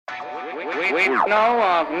We know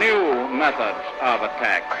of new methods of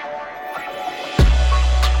attack.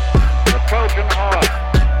 The Trojan horse,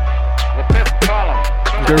 the fifth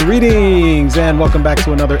column. Greetings and welcome back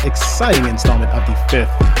to another exciting installment of the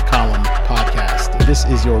Fifth Column podcast. This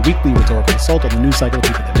is your weekly rhetorical assault on the news cycle of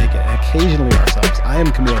people that make it, and occasionally ourselves. I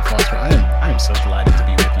am Camille Foster. I am so delighted to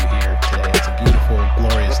be with you here today. It's a beautiful,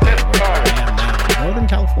 glorious day where I am now in Northern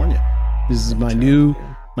California. This is my new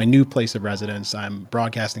place of residence. I'm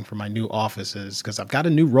broadcasting from my new offices because I've got a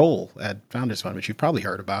new role at Founders Fund, which you've probably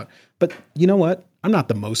heard about. But you know what? I'm not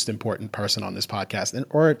the most important person on this podcast,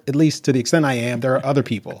 or at least to the extent I am, there are other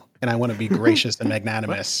people, and I want to be gracious and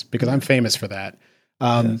magnanimous because I'm famous for that.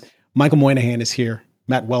 Yes. Michael Moynihan is here.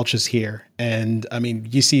 Matt Welch is here. And I mean,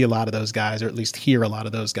 you see a lot of those guys, or at least hear a lot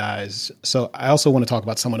of those guys. So I also want to talk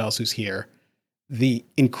about someone else who's here. The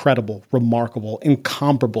incredible, remarkable,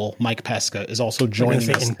 incomparable Mike Pesca is also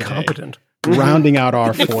joining us incompetent. Today, rounding out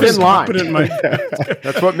our force.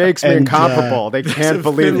 That's what makes me incomparable. They can't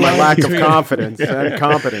believe my lack of confidence and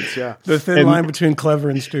competence. Yeah, the thin line between clever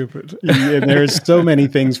and stupid. And there's so many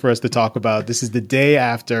things for us to talk about. This is the day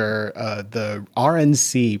after the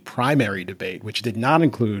RNC primary debate, which did not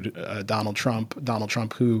include Donald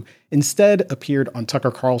Trump, who instead appeared on Tucker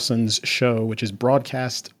Carlson's show, which is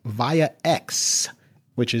broadcast via X,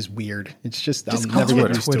 which is weird. It's just I'll never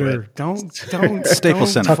get used to it. Don't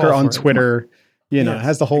Staples Center. Tucker on Twitter,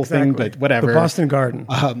 has the whole thing, but whatever. The Boston Garden.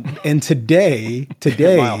 And today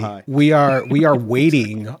we are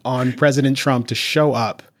waiting on President Trump to show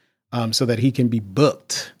up so that he can be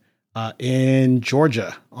booked in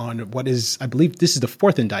Georgia on what is, I believe this is the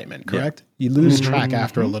fourth indictment, correct? Yeah. You lose track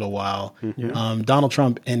after a little while. Yeah. Donald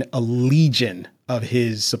Trump and a legion of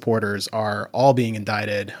his supporters are all being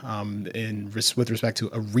indicted with respect to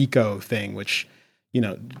a RICO thing, which,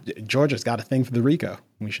 Georgia's got a thing for the RICO.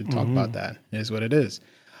 We should talk about that. It is what it is.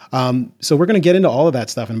 So we're going to get into all of that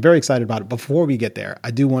stuff, and I'm very excited about it. Before we get there,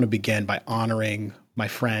 I do want to begin by honoring my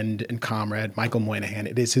friend and comrade, Michael Moynihan.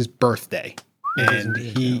 It is his birthday. And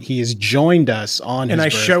he has joined us on his birthday. And I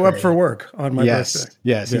show up for work on my birthday.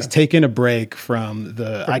 Yes, he's taken a break from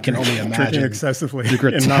I can only imagine, excessively the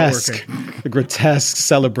grotesque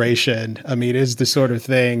celebration. I mean, it is the sort of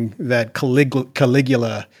thing that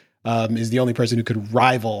Caligula is the only person who could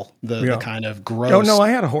rival the kind of gross I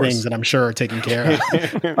had a horse. Things that I'm sure are taken care of.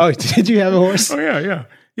 Oh, did you have a horse? Oh, yeah.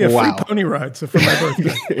 Yeah, wow. Free pony rides for my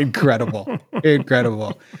birthday. Incredible.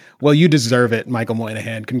 Well, you deserve it, Michael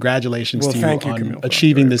Moynihan. Congratulations to you on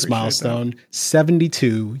achieving this milestone.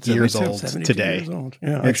 72 years old today. Years old.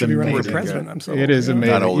 Yeah, I should be running for president. I'm so old. It is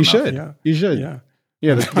amazing. You should. Yeah. You should.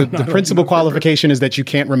 Yeah. The principal qualification is that you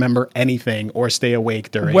can't remember anything or stay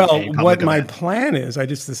awake during. Well, what my plan is, I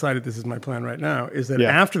just decided this is my plan right now, is that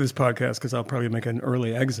after this podcast, because I'll probably make an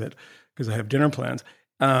early exit because I have dinner plans.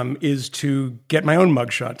 Is to get my own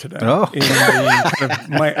mugshot today. Oh. In the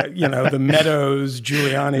kind of the Meadows,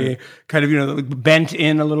 Giuliani, kind of, bent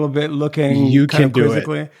in a little bit, looking you kind can of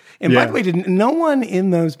quizzically. Do it. And by the way, no one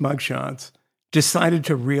in those mugshots decided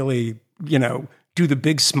to really, do the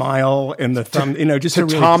big smile and the thumb, just to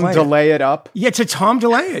really Tom delay it up. Yeah, to Tom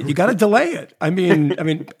delay it. You got to delay it. I mean,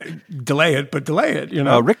 delay it, but delay it.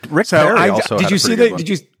 Rick Perry also. Did you see that? Did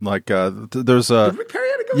you there's a did Rick Perry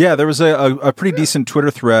had to go? Yeah, there was a pretty decent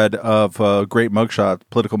Twitter thread of great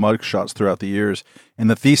political mugshots throughout the years, and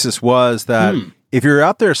the thesis was that if you're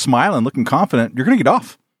out there smiling, looking confident, you're going to get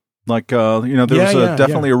off. There was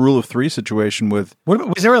definitely a rule of three situation with.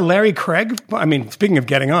 Was there a Larry Craig? I mean, speaking of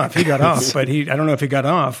getting off, he got off, but I don't know if he got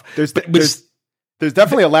off. There's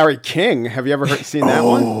definitely a Larry King. Have you ever seen that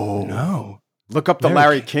one? Oh, no. Look up the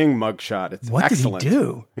Larry King mugshot. It's excellent. What did he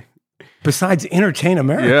do? Besides entertain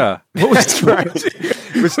America? Yeah. What was right.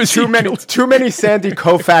 It was too many Sandy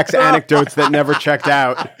Koufax anecdotes that never checked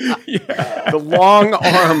out. Yeah. The long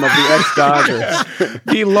arm of the ex-Dodgers.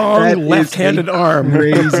 The long left-handed arm.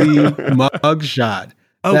 Crazy mugshot.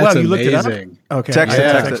 Oh, That's wow, you looked it up? amazing. Okay. Text I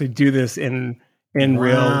it. actually do this in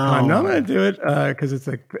real time. No, I'm going to do it because it's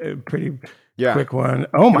a pretty quick one.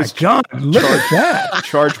 Oh, my God. Look at that.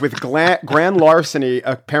 Charged with grand larceny,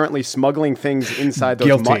 apparently smuggling things inside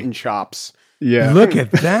those mutton chops. Yeah. Look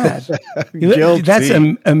at that. That's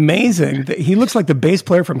amazing. He looks like the bass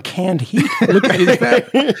player from Canned Heat. Look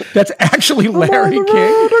at that's actually Larry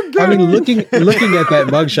King. I mean, looking at that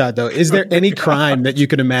mugshot, though, is there any crime that you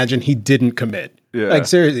could imagine he didn't commit? Yeah. Like,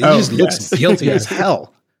 seriously, he just looks guilty as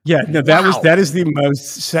hell. Yeah, no, that is the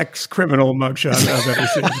most sex criminal mugshot I've ever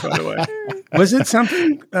seen, by the way. Was it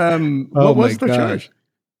something? What was the charge?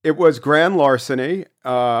 It was grand larceny.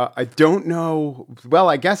 I don't know. Well,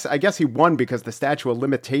 I guess he won because the statute of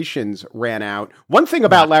limitations ran out. One thing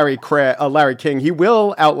about Larry King, he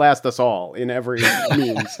will outlast us all in every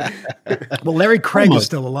means. Well, Larry Craig is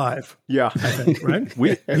still alive. Yeah, I think, right?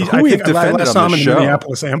 We've defended on the show.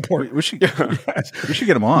 Minneapolis airport. We should get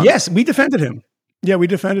him on. Yes, we defended him. Yeah, we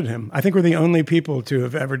defended him. I think we're the only people to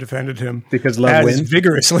have ever defended him because love as wins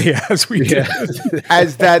vigorously as we did.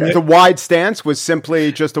 As that the wide stance was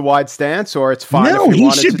simply just a wide stance, or it's fine. No, if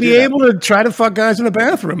he should be able to try to fuck guys in the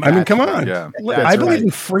bathroom. I mean, come on. Yeah. I believe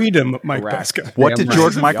in freedom, Mike Pesca. What did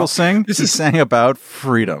George Michael sing? He sang about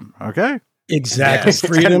freedom. Okay. Exactly. Yes.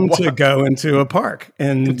 Freedom to go into a park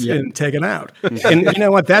and take it out. And you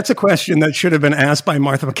know what? That's a question that should have been asked by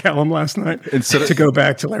Martha McCallum last night to go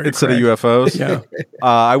back to Larry instead Craig. of UFOs. Yeah.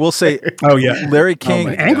 I will say, Larry King.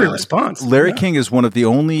 Angry response. Larry King is one of the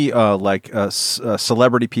only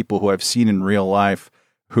celebrity people who I've seen in real life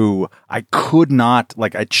who I could not,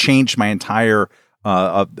 I changed my entire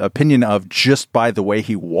opinion of just by the way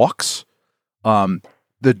he walks.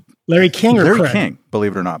 Larry King or Larry Craig? King,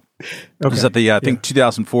 believe it or not. It was Okay. at the,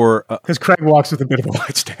 2004 Because Craig walks with a bit of a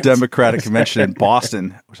wide stance. Democratic Convention in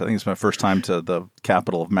Boston, which I think is my first time to the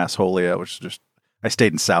capital of Massholia, which is just, I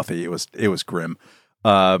stayed in Southie. It was grim.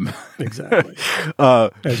 Exactly.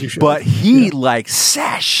 As you should. But he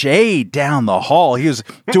sashayed down the hall. He was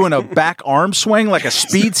doing a back arm swing like a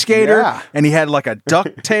speed skater, and he had like a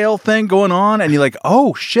ducktail thing going on. And you're like,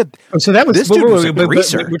 oh shit! So that was this dude was a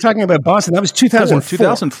greaser. We're talking about Boston. That was 2004.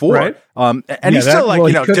 2004, right? And he's still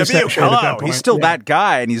he's still that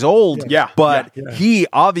guy, and he's old. But he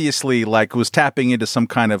obviously was tapping into some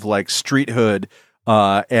kind of street hood.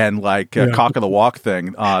 And cock of the walk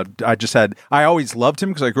thing. I always loved him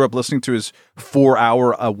because I grew up listening to his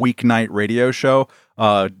 4-hour a weeknight radio show,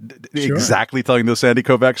 exactly telling those Sandy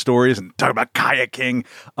Kovac stories and talking about kayaking.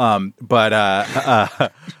 But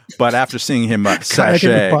after seeing him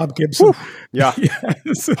sashay, Bob Gibson. Yes.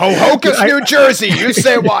 Hohokus, New Jersey. You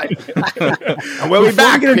say what? And we'll be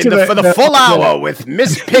back for the full hour with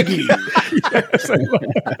Miss Piggy.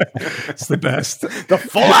 It's the best. The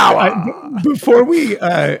full hour. Before we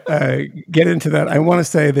get into that, I want to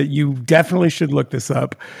say that you definitely should look this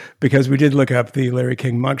up because we did look up the Larry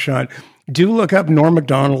King mugshot. Do look up Norm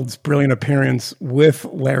Macdonald's brilliant appearance with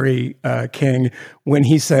Larry King when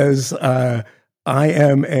he says, I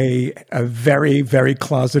am a very, very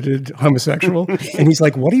closeted homosexual. And he's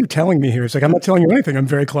like, what are you telling me here? He's like, I'm not telling you anything. I'm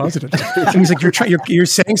very closeted. And he's like, you're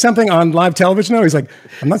saying something on live television now? He's like,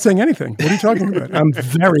 I'm not saying anything. What are you talking about? I'm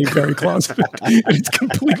very, very closeted. And it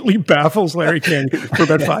completely baffles Larry King for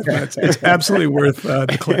about 5 minutes. It's absolutely worth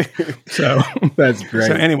the click. So that's great.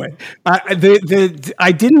 So anyway, I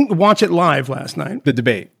didn't watch it live last night. The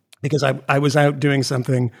debate. Because I was out doing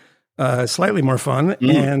something slightly more fun,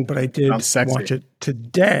 but I did watch it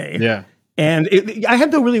today. Yeah, and I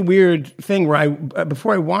had the really weird thing where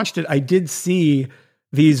before I watched it, I did see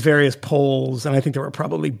these various polls, and I think there were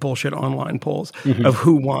probably bullshit online polls of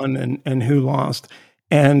who won and who lost.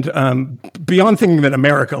 And beyond thinking that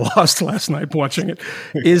America lost last night watching it,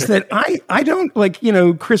 is that I don't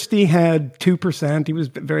Christie had 2%. He was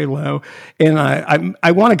very low, and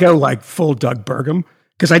I want to go full Doug Burgum.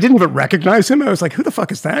 Because I didn't even recognize him. I was like, who the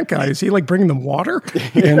fuck is that guy? Is he bringing them water?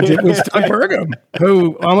 And it was Doug Burgum,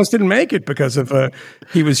 who almost didn't make it because of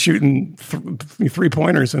he was shooting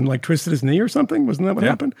 3-pointers and twisted his knee or something. Wasn't that what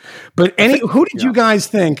happened? But who did you guys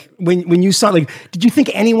think when you saw, did you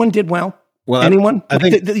think anyone did well? Well, anyone? I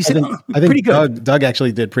think pretty good. Doug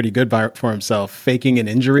actually did pretty good for himself, faking an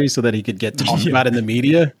injury so that he could get talked about in the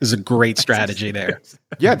media. Is a great strategy there.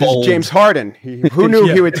 Yeah, this is James Harden. Who knew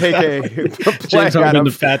he would take a play out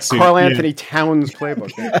of Karl Anthony Towns'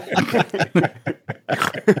 playbook?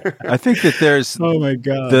 I think that there's oh my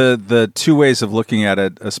God. the two ways of looking at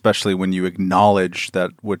it, especially when you acknowledge that,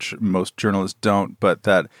 which most journalists don't, but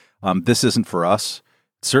that this isn't for us.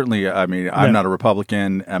 Certainly, I mean, I'm not a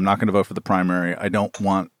Republican. I'm not going to vote for the primary. I don't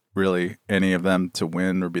want really any of them to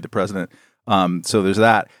win or be the president. So there's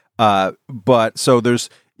that. But so there's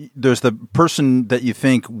the person that you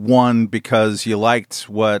think won because you liked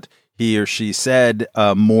what he or she said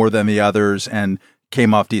more than the others and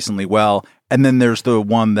came off decently well. And then there's the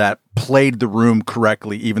one that played the room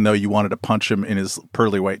correctly, even though you wanted to punch him in his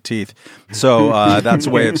pearly white teeth. So that's a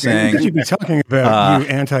way of saying. What you be talking about, you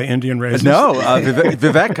anti-Indian racist? No,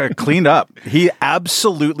 Vivek cleaned up. He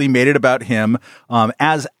absolutely made it about him,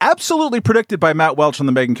 as absolutely predicted by Matt Welch on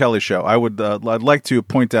the Megyn Kelly show. I'd like to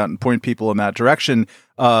point people in that direction.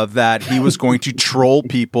 That he was going to troll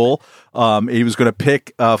people. He was going to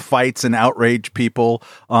pick fights and outrage people,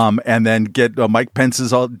 and then get Mike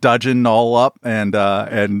Pence's dudgeon all up, and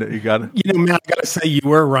you got. Matt, I got to say you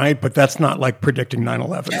were right, but that's not like predicting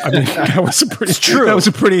 9/11. I mean, that was a pretty true. That was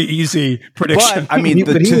a pretty easy prediction. But I mean,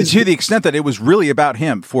 to the extent that it was really about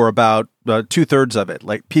him for about 2/3 of it,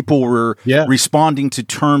 like people were responding to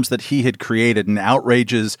terms that he had created and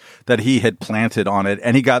outrages that he had planted on it,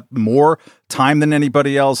 and he got more time than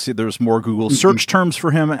anybody else. There's more Google search terms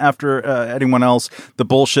for him after anyone else. The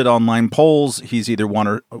bullshit online polls, he's either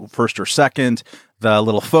first or second. The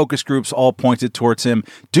little focus groups all pointed towards him.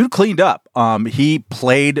 Dude cleaned up. He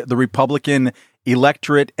played the Republican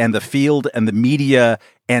electorate and the field and the media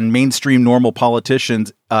and mainstream normal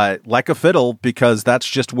politicians like a fiddle, because that's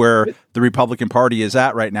just where the Republican Party is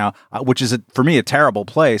at right now, which is for me a terrible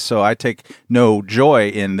place. So I take no joy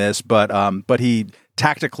in this, but he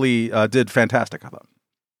tactically did fantastic, I thought.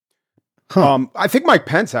 I think Mike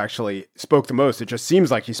Pence actually spoke the most. It just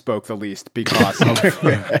seems like he spoke the least because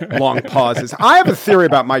of long pauses. I have a theory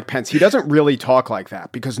about Mike Pence. He doesn't really talk like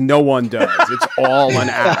that because no one does. It's all an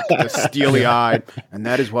act, the steely-eyed, and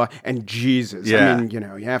that is why. And Jesus. Yeah. I mean,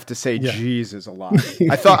 you have to say Jesus a lot.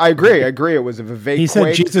 I agree. It was a Vivek. He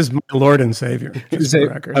said Jesus, my Lord and Savior, just for the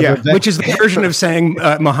record. Which is the version of saying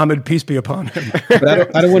Muhammad, peace be upon him.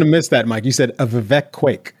 But I don't want to miss that, Mike. You said a Vivek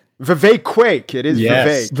quake. Vivek quake. It is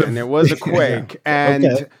Vivek, and it was a quake.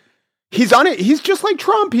 And he's just like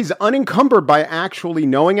Trump. He's unencumbered by actually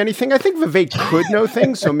knowing anything. I think Vivek could know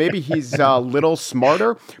things, so maybe he's a little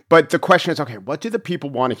smarter. But the question is, okay, what do the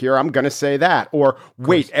people want to hear? I'm going to say that. Or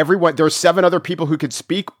wait, there's 7 other people who could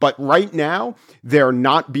speak, but right now they're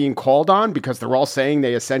not being called on because they're all saying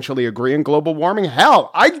they essentially agree in global warming.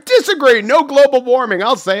 Hell, I disagree. No global warming.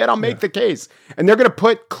 I'll say it. I'll make the case. And they're going to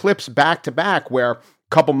put clips back to back where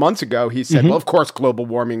couple months ago, he said, well, of course, global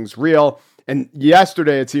warming's real. And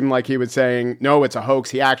yesterday, it seemed like he was saying, no, it's a hoax.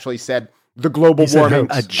 He actually said the global warming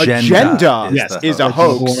agenda is a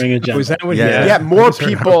hoax. Was that what more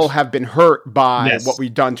people have been hurt by what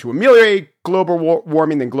we've done to ameliorate global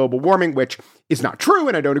warming than global warming, which is not true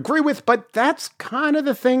and I don't agree with. But that's kind of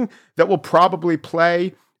the thing that will probably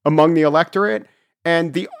play among the electorate.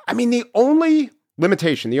 And the only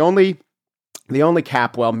limitation, the only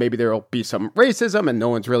cap, well, maybe there'll be some racism and no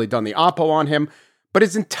one's really done the oppo on him. But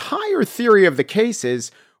his entire theory of the case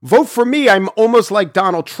is, vote for me, I'm almost like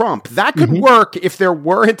Donald Trump. That could work if there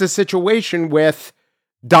weren't a situation with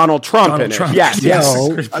Donald Trump in it. Yes.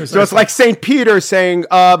 So it's like St. Peter saying,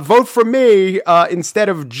 vote for me instead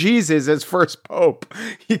of Jesus as first pope.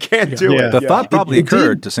 You can't do it. The thought probably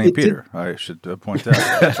occurred to St. Peter, I should point out.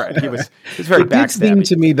 That's right. He was very backstabby. It seemed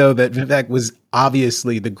to me, though, that Vivek was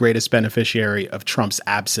obviously the greatest beneficiary of Trump's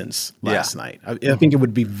absence last night. I think it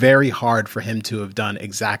would be very hard for him to have done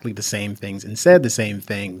exactly the same things and said the same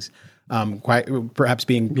things. Perhaps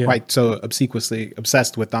being quite so obsequiously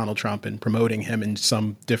obsessed with Donald Trump and promoting him in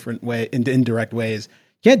some different way, in indirect ways.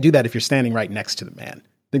 You can't do that if you're standing right next to the man.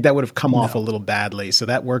 I think that would have come off a little badly. So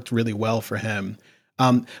that worked really well for him.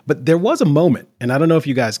 But there was a moment, and I don't know if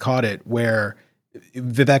you guys caught it, where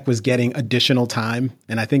Vivek was getting additional time.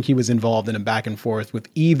 And I think he was involved in a back and forth with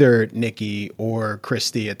either Nikki or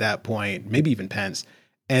Christie at that point, maybe even Pence.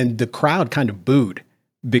 And the crowd kind of booed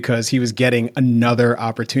because he was getting another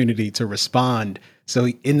opportunity to respond. So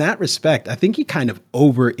in that respect, I think he kind of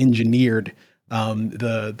over-engineered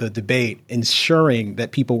the debate, ensuring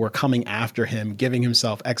that people were coming after him, giving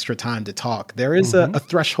himself extra time to talk. There is a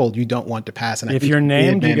threshold you don't want to pass. And if you're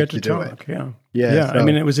named, you get to talk. Yeah. So. I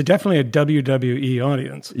mean, it was definitely a WWE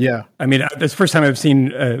audience. Yeah. I mean, that's the first time I've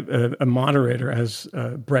seen a moderator as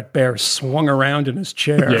Brett Baer swung around in his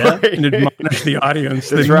chair and admonished the audience,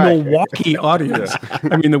 Milwaukee audience.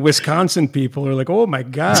 I mean, the Wisconsin people are like, oh my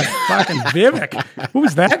God, fucking Vivek. Who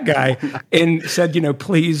was that guy? And said,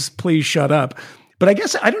 please shut up. But I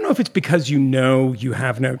guess, I don't know if it's because you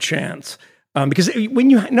have no chance. Because when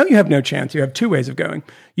you know you have no chance, you have 2 ways of going.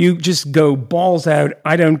 You just go balls out,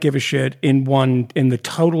 I don't give a shit in the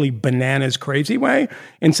totally bananas crazy way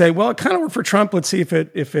and say, well, it kind of worked for Trump. Let's see if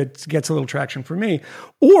it gets a little traction for me.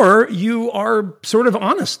 Or you are sort of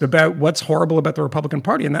honest about what's horrible about the Republican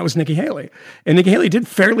Party. And that was Nikki Haley. And Nikki Haley did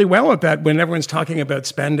fairly well at that when everyone's talking about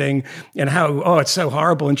spending and how, oh, it's so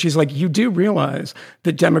horrible. And she's like, you do realize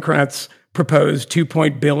that Democrats proposed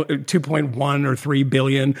 2.1 or 3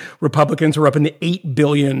 billion. Republicans are up in the 8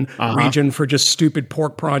 billion region for just stupid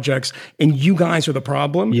pork projects. And you guys are the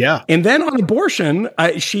problem. Yeah. And then on abortion,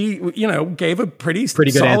 she, gave a pretty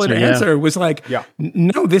good solid answer. Yeah. It was like,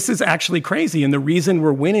 no, this is actually crazy. And the reason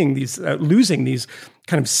we're winning losing these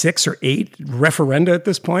kind of 6 or 8 referenda at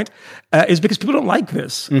this point is because people don't like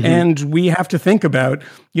this. Mm-hmm. And we have to think about,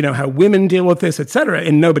 how women deal with this, et cetera.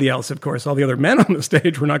 And nobody else, of course, all the other men on the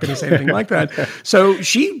stage were not going to say anything like that. So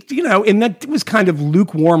she, and that was kind of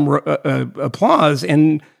lukewarm applause.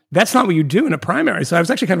 And that's not what you do in a primary. So I was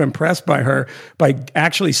actually kind of impressed by her by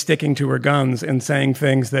actually sticking to her guns and saying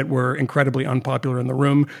things that were incredibly unpopular in the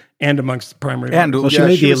room and amongst primary. And well, she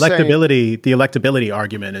made the electability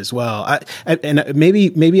argument as well. And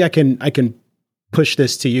maybe I can push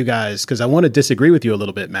this to you guys because I want to disagree with you a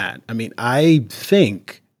little bit, Matt. I mean, I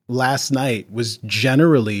think last night was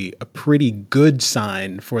generally a pretty good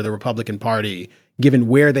sign for the Republican Party, given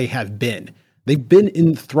where they have been. They've been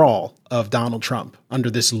in thrall of Donald Trump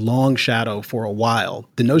under this long shadow for a while.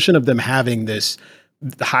 The notion of them having this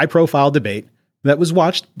high-profile debate that was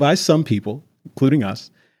watched by some people, including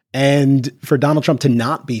us, and for Donald Trump to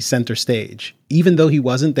not be center stage, even though he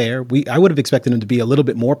wasn't there, I would have expected him to be a little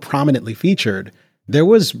bit more prominently featured. There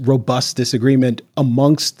was robust disagreement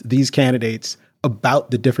amongst these candidates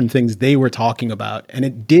about the different things they were talking about, and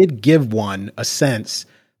it did give one a sense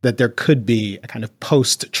that there could be a kind of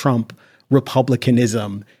post-Trump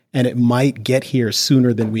Republicanism, and it might get here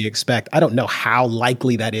sooner than we expect. I don't know how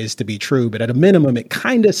likely that is to be true, but at a minimum, it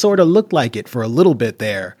kind of sort of looked like it for a little bit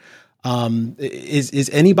there. Is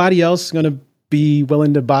anybody else going to be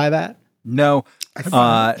willing to buy that? No.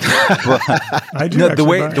 I do. No, the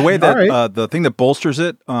way that the thing that bolsters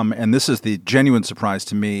it, and this is the genuine surprise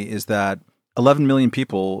to me, is that 11 million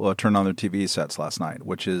people turned on their TV sets last night,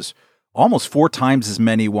 which is almost 4 times as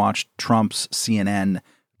many watched Trump's CNN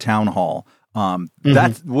town hall.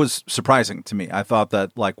 That was surprising to me. I thought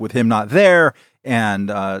that, like, with him not there and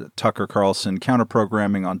Tucker Carlson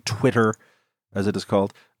counter-programming on Twitter, as it is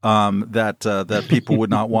called, that people would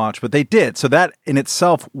not watch, but they did. So that in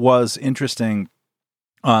itself was interesting.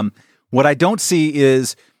 What I don't see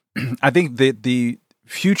is, I think the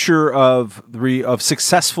future of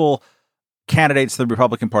successful candidates in the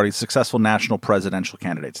Republican Party, successful national presidential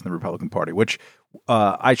candidates in the Republican Party, which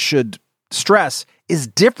I should stress is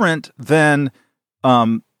different than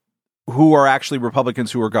who are actually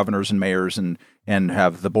Republicans who are governors and mayors and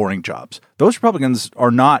have the boring jobs. Those Republicans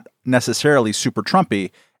are not necessarily super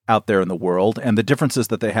Trumpy out there in the world, and the differences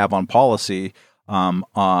that they have on policy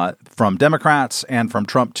from Democrats and from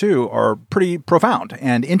Trump too are pretty profound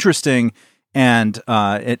and interesting. And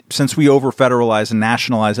since we over-federalize and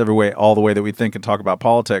nationalize all the way that we think and talk about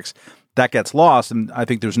politics, that gets lost. And I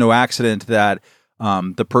think there's no accident that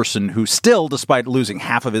the person who still, despite losing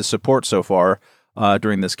half of his support so far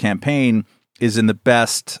during this campaign, is in the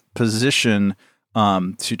best position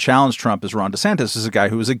to challenge Trump is Ron DeSantis. This is a guy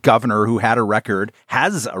who was a governor who has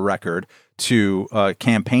a record to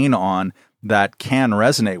campaign on that can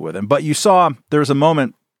resonate with him. But you saw there was a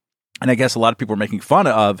moment, and I guess a lot of people were making fun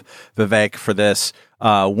of Vivek for this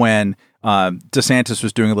when DeSantis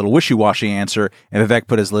was doing a little wishy-washy answer, and Vivek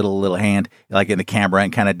put his little hand like in the camera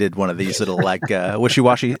and kind of did one of these little like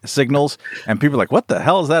wishy-washy signals, and people were like, "What the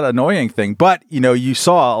hell is that annoying thing?" But you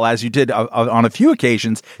saw, as you did on a few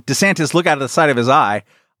occasions, DeSantis look out of the side of his eye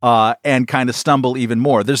and kind of stumble even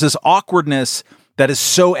more. There's this awkwardness that is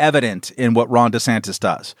so evident in what Ron DeSantis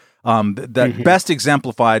does. That best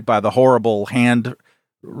exemplified by the horrible hand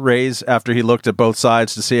raise after he looked at both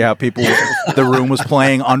sides to see how the room was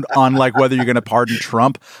playing on like whether you're going to pardon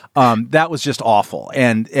Trump. That was just awful.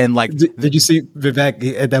 And like, did you see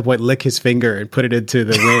Vivek at that point lick his finger and put it into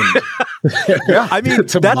the wind? Yeah, I mean,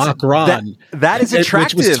 to block Ron. That is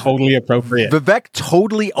attractive. Which was totally appropriate. Vivek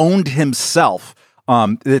totally owned himself.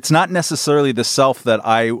 It's not necessarily the self that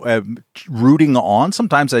I am rooting on.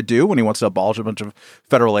 Sometimes I do when he wants to abolish a bunch of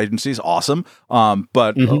federal agencies. Awesome.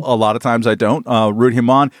 But a lot of times I don't root him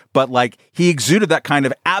on. But like he exuded that kind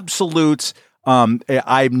of absolute,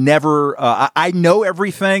 I know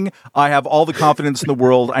everything. I have all the confidence in the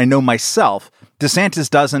world. I know myself. DeSantis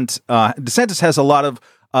doesn't. DeSantis has a lot of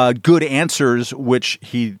good answers, which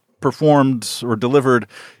he performed or delivered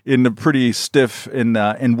in a pretty stiff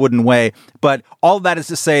and wooden way. But all of that is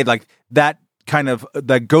to say, like, that kind of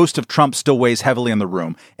the ghost of Trump still weighs heavily in the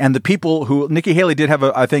room. And the people who Nikki Haley did have,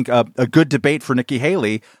 I think, a good debate for Nikki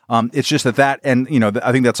Haley. It's just that, and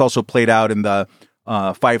I think that's also played out in the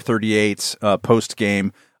 538 post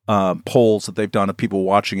game polls that they've done of people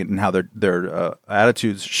watching it and how their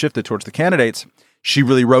attitudes shifted towards the candidates. She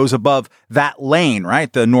really rose above that lane,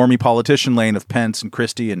 right? The normie politician lane of Pence and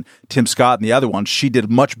Christie and Tim Scott and the other ones. She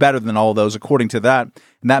did much better than all of those according to that.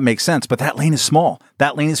 And that makes sense. But that lane is small.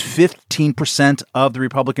 That lane is 15% of the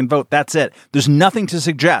Republican vote. That's it. There's nothing to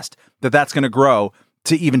suggest that that's going to grow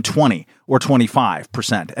to even 20 or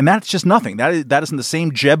 25%. And that's just nothing. That is in the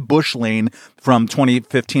same Jeb Bush lane from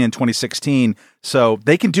 2015 and 2016. So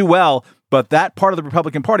they can do well. But that part of the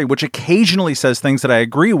Republican Party, which occasionally says things that I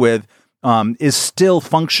agree with, is still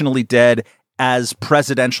functionally dead as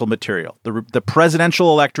presidential material. The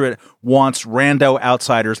presidential electorate wants rando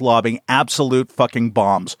outsiders lobbing absolute fucking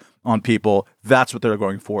bombs on people. That's what they're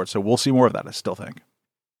going for. So we'll see more of that, I still think.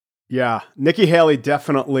 Yeah, Nikki Haley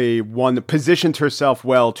definitely positioned herself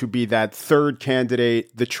well to be that third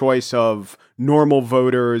candidate, the choice of normal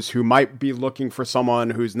voters who might be looking for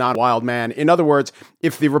someone who's not a wild man. In other words,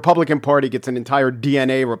 if the Republican Party gets an entire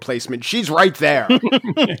DNA replacement, she's right there.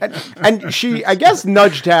 and she, I guess,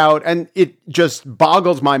 nudged out, and it just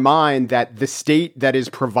boggles my mind that the state that is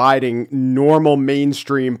providing normal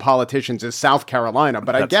mainstream politicians is South Carolina.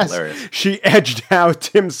 But I guess hilarious. She edged out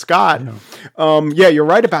Tim Scott. Yeah, you're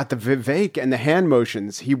right about the Vivek and the hand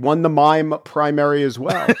motions. He won the mime primary as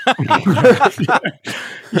well.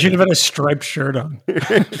 You should have had a striped shirt on.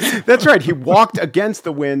 That's right. He walked against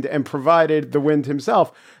the wind and provided the wind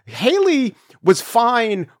himself. Haley was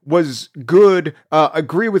fine, was good.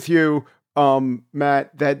 Agree with you,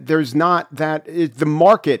 Matt, that there's not the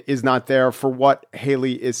market is not there for what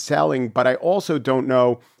Haley is selling. But I also don't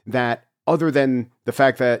know that, other than the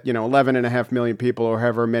fact that 11.5 million people or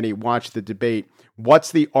however many watched the debate,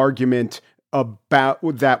 what's the argument about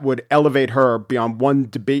that would elevate her beyond one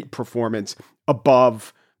debate performance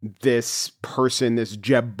above this person, this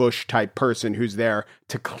Jeb Bush type person who's there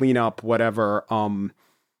to clean up whatever,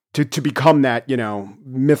 to become that,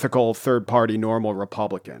 mythical third party normal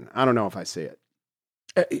Republican? I don't know if I see it.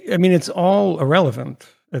 I mean, it's all irrelevant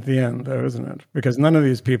at the end, though, isn't it? Because none of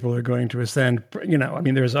these people are going to ascend. I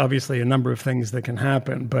mean, there's obviously a number of things that can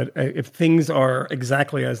happen, but if things are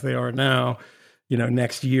exactly as they are now,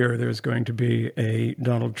 next year there's going to be a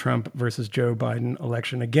Donald Trump versus Joe Biden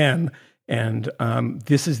election again. And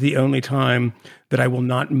this is the only time that I will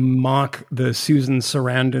not mock the Susan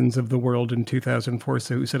Sarandons of the world in 2004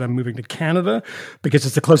 who said, I'm moving to Canada, because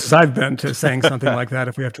it's the closest I've been to saying something like that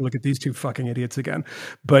if we have to look at these two fucking idiots again.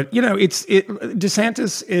 But,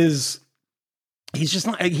 DeSantis he's just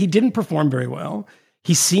not, he didn't perform very well.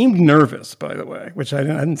 He seemed nervous, by the way, which I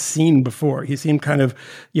hadn't seen before. He seemed kind of,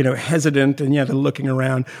 hesitant and looking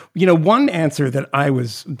around. One answer that I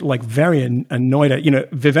was like very annoyed at,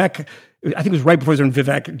 Vivek, I think it was right before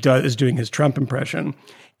Vivek is doing his Trump impression,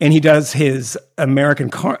 and he does his American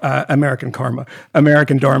Dharma.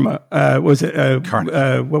 Was it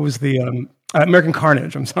what was the American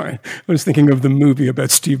Carnage? I'm sorry, I was thinking of the movie about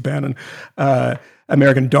Steve Bannon.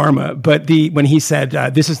 American Dharma, but when he said,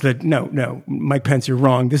 this is no, Mike Pence, you're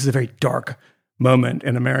wrong. This is a very dark moment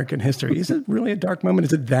in American history. Is it really a dark moment?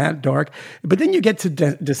 Is it that dark? But then you get to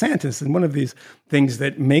DeSantis, and one of these things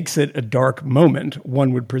that makes it a dark moment,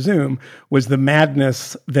 one would presume, was the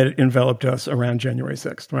madness that enveloped us around January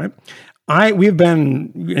 6th, right? We've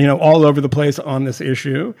been, all over the place on this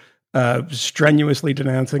issue, strenuously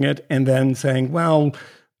denouncing it, and then saying, well,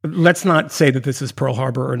 let's not say that this is Pearl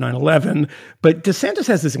Harbor or 9/11, but DeSantis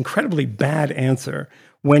has this incredibly bad answer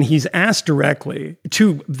when he's asked directly,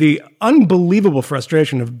 to the unbelievable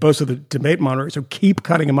frustration of both of the debate moderators who keep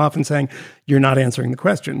cutting him off and saying, you're not answering the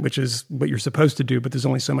question, which is what you're supposed to do, but there's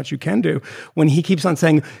only so much you can do. When he keeps on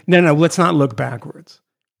saying, no, let's not look backwards.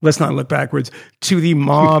 Let's not look backwards, to the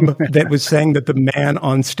mob that was saying that the man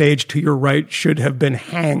on stage to your right should have been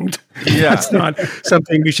hanged. Yeah. That's not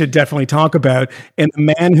something we should definitely talk about. And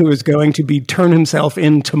the man who is going to turn himself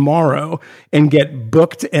in tomorrow and get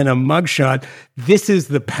booked in a mugshot, this is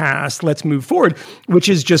the past, let's move forward, which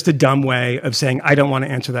is just a dumb way of saying, I don't want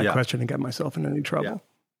to answer that question and get myself in any trouble.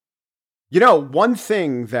 Yeah. One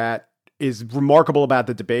thing that is remarkable about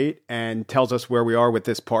the debate and tells us where we are with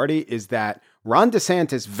this party is that Ron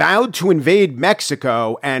DeSantis vowed to invade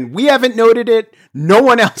Mexico, and we haven't noted it. No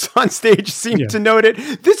one else on stage seemed to note it.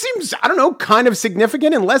 This seems, I don't know, kind of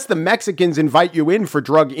significant unless the Mexicans invite you in for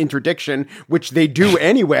drug interdiction, which they do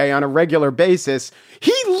anyway on a regular basis.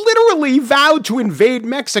 He literally vowed to invade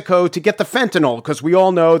Mexico to get the fentanyl, because we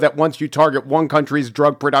all know that once you target one country's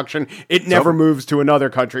drug production, it never moves to another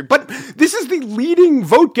country. But this is the leading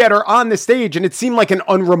vote getter on the stage, and it seemed like an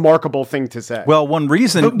unremarkable thing to say. Well, one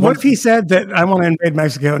reason... But what if he said that I want to invade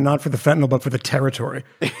Mexico not for the fentanyl, but for the territory?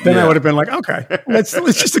 Then I would have been like, okay, let's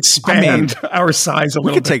just expand our size a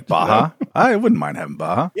little bit. We could take Baja. I wouldn't mind having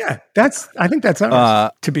Baja. Yeah, I think that's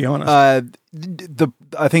ours, to be honest.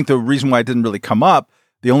 I think the reason why it didn't really come up,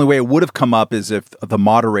 the only way it would have come up is if the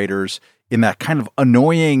moderators in that kind of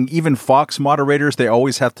annoying, even Fox moderators, they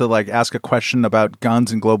always have to like ask a question about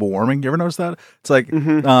guns and global warming. You ever notice that? It's like,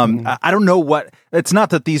 I don't know what, it's not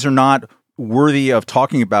that these are not worthy of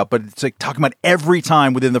talking about, but it's like talking about every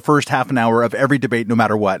time within the first half an hour of every debate, no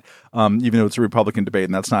matter what, even though it's a Republican debate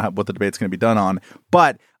and that's not what the debate's going to be done on.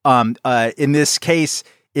 But in this case,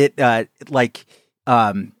 I'm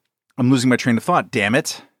losing my train of thought. Damn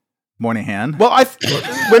it. Moynihan. Well,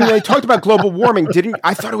 when they talked about global warming,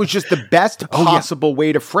 I thought it was just the best possible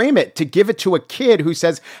way to frame it, to give it to a kid who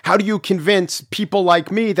says, how do you convince people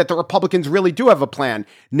like me that the Republicans really do have a plan?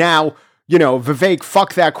 Now, Vivek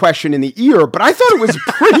fucked that question in the ear, but I thought it was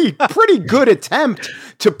pretty good attempt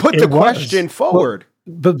to put the question forward.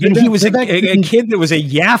 But he was a kid that was a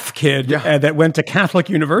YAF kid that went to Catholic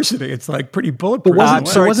University. It's like pretty bulletproof.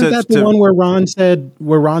 Wasn't that the one where Ron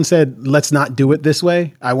said, let's not do it this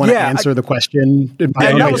way? I want to answer the question.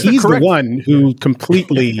 He's the one who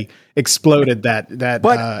completely exploded that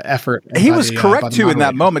effort. He was correct too in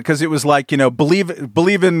that moment, because it was like, believe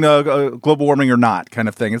in global warming or not kind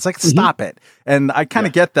of thing. It's like, stop it. And I kind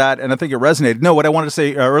of get that. And I think it resonated. No, what I wanted to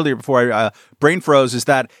say earlier before I brain froze is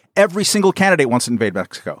that every single candidate wants to invade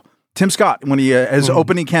Mexico. Tim Scott, when his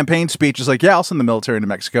opening campaign speech is like, I'll send the military into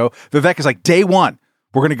Mexico. Vivek is like, day one,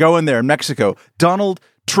 we're going to go in there in Mexico. Donald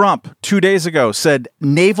Trump 2 days ago said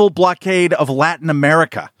naval blockade of Latin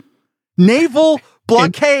America. Naval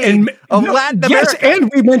blockade of Latin America. Yes, and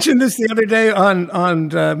we mentioned this the other day on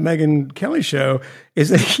Megyn Kelly's show, is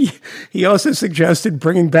that he also suggested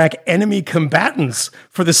bringing back enemy combatants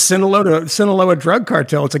for the Sinaloa drug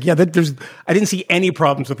cartel. It's like, I didn't see any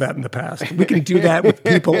problems with that in the past. We can do that with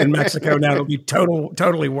people in Mexico now. It'll be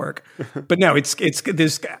totally work. But no, it's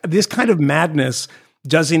this kind of madness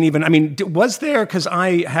doesn't even, I mean, was there, because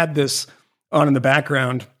I had this on in the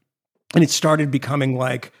background and it started becoming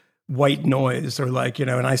like white noise, or like, and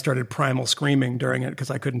I started primal screaming during it because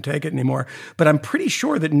I couldn't take it anymore. But I'm pretty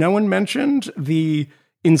sure that no one mentioned the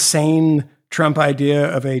insane Trump idea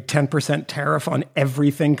of a 10% tariff on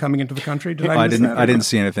everything coming into the country. I didn't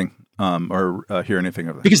see anything or hear anything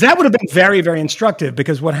of that. Because that would have been very, very instructive,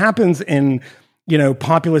 because what happens in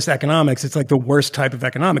populist economics, it's like the worst type of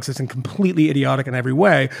economics. It's completely idiotic in every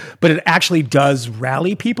way, but it actually does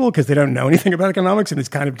rally people because they don't know anything about economics. And it's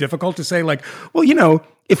kind of difficult to say like, well,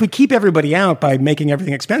 if we keep everybody out by making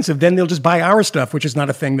everything expensive, then they'll just buy our stuff, which is not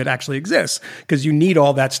a thing that actually exists, because you need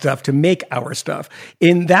all that stuff to make our stuff.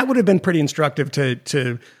 And that would have been pretty instructive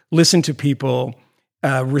to listen to people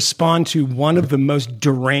respond to one of the most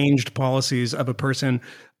deranged policies of a person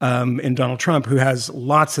in Donald Trump, who has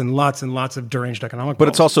lots and lots and lots of deranged economic But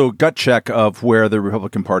policies. It's also a gut check of where the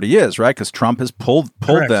Republican Party is, right? Because Trump has pulled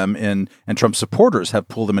them in, and Trump supporters have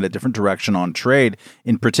pulled them in a different direction on trade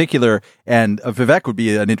in particular. And Vivek would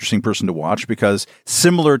be an interesting person to watch, because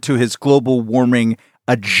similar to his global warming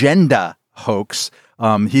agenda hoax,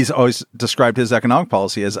 he's always described his economic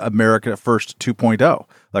policy as America First 2.0.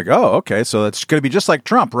 Like, oh, okay, so it's going to be just like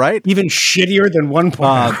Trump, right? Even shittier than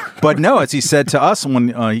 1.0. But no, as he said to us when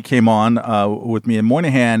he came on with me and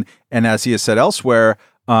Moynihan, and as he has said elsewhere,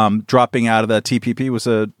 dropping out of the TPP was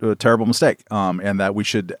a terrible mistake, and that we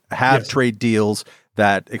should have trade deals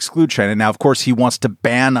that exclude China. Now, of course, he wants to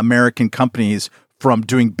ban American companies from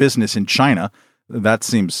doing business in China. That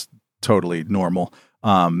seems totally normal.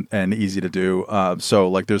 And easy to do. So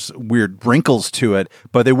like there's weird wrinkles to it,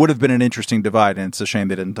 but there would have been an interesting divide, and it's a shame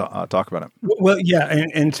they didn't talk about it. Well, yeah.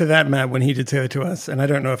 And to that, Matt, when he did say it to us, and I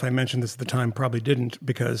don't know if I mentioned this at the time, probably didn't,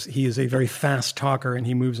 because he is a very fast talker and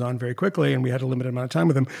he moves on very quickly, and we had a limited amount of time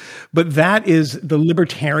with him. But that is the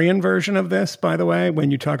libertarian version of this, by the way, when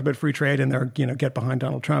you talk about free trade and they're, get behind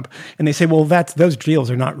Donald Trump and they say, well, those deals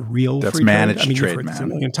are not real free trade. Managed trade. You've heard this a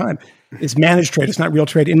million times. It's managed trade. It's not real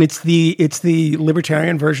trade. And it's the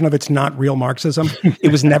libertarian version of it's not real Marxism.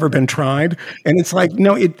 It was never been tried. And it's like,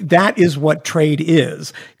 no, that is what trade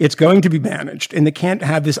is. It's going to be managed, and they can't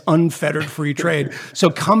have this unfettered free trade. So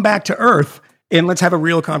come back to earth and let's have a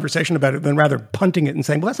real conversation about it than rather punting it and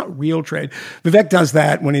saying, well, that's not real trade. Vivek does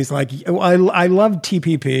that when he's like, I love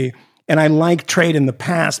TPP and I like trade in the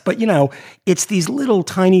past, but it's these little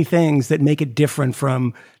tiny things that make it different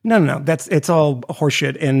from, no, it's all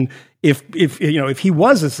horseshit. And if he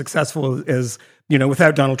was as successful as,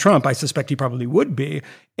 without Donald Trump, I suspect he probably would be.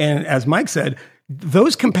 And as Mike said,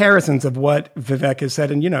 those comparisons of what Vivek has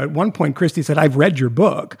said, and at one point Christie said, I've read your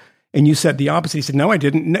book, and you said the opposite. He said, no, I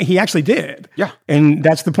didn't. No, he actually did. Yeah. And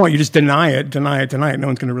that's the point. You just deny it. No one's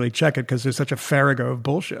going to really check it because there's such a farrago of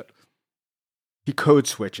bullshit. He code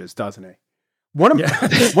switches, doesn't he? One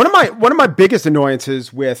of my biggest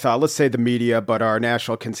annoyances with, let's say, the media, but our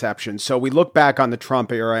national conception. So we look back on the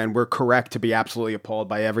Trump era, and we're correct to be absolutely appalled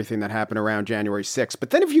by everything that happened around January 6th.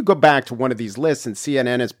 But then if you go back to one of these lists, and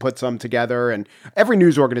CNN has put some together, and every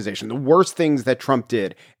news organization, the worst things that Trump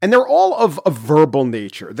did, and they're all of a verbal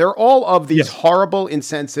nature. They're all of these horrible,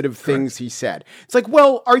 insensitive things he said. It's like,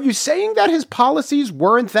 well, are you saying that his policies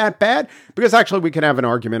weren't that bad? Because actually we can have an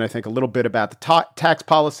argument, I think, a little bit about the tax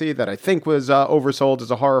policy that I think was oversold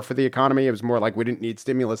as a horror for the economy. It was more like we didn't need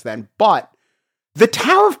stimulus then. But the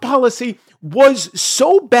tariff policy was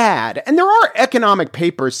so bad, and there are economic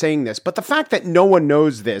papers saying this, but the fact that no one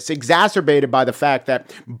knows this, exacerbated by the fact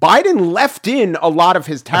that Biden left in a lot of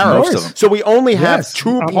his tariffs, so we only have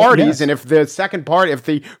two parties, and if the second party, if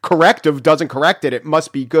the corrective doesn't correct it, it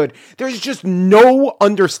must be good. There's just no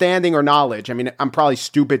understanding or knowledge. I mean, I'm probably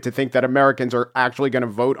stupid to think that Americans are actually going to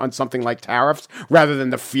vote on something like tariffs rather than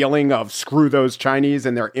the feeling of screw those Chinese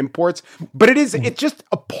and their imports, but it's just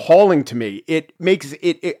appalling to me. It makes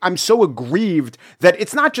it I'm so aggrieved that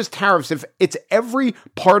it's not just tariffs, if it's every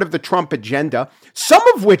part of the Trump agenda, some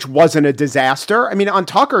of which wasn't a disaster. I mean, on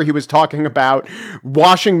Tucker, he was talking about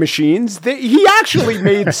washing machines. He actually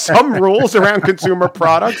made some rules around consumer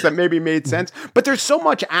products that maybe made sense, but there's so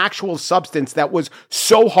much actual substance that was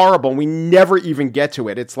so horrible, and we never even get to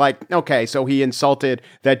it. It's like, okay, so he insulted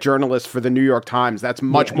that journalist for the New York Times. That's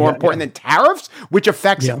much more important than tariffs, which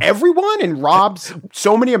affects everyone and robs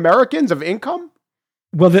so many Americans of income.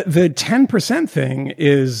 Well, the 10% thing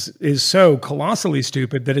is so colossally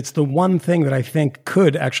stupid that it's the one thing that I think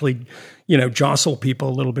could actually, jostle people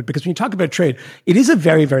a little bit. Because when you talk about trade, it is a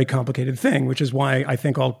very, very complicated thing, which is why I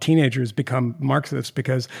think all teenagers become Marxists,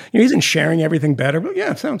 because isn't sharing everything better? Well,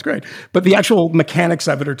 yeah, sounds great. But the actual mechanics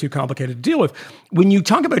of it are too complicated to deal with. When you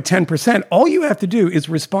talk about 10%, all you have to do is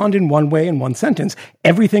respond in one way in one sentence.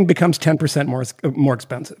 Everything becomes 10% more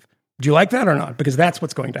expensive. Do you like that or not? Because that's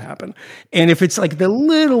what's going to happen. And if it's like the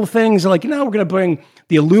little things like, we're going to bring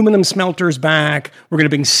the aluminum smelters back. We're going to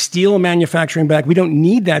bring steel manufacturing back. We don't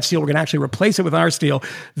need that steel. We're going to actually replace it with our steel.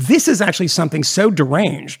 This is actually something so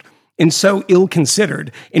deranged and so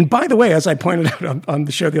ill-considered. And by the way, as I pointed out on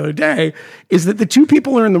the show the other day, is that the two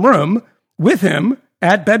people who are in the room with him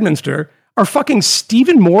at Bedminster are fucking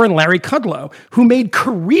Stephen Moore and Larry Kudlow, who made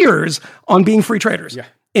careers on being free traders. Yeah.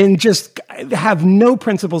 And just have no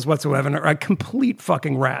principles whatsoever and are complete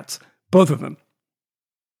fucking rats, both of them.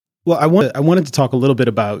 Well, I wanted to talk a little bit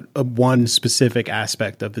about one specific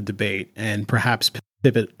aspect of the debate and perhaps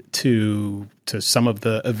pivot to some of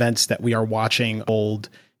the events that we are watching unfold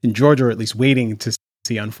in Georgia, or at least waiting to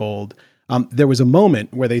see unfold. There was a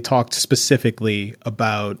moment where they talked specifically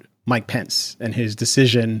about Mike Pence and his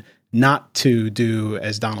decision not to do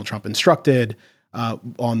as Donald Trump instructed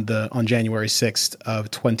on January 6th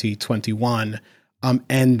of 2021.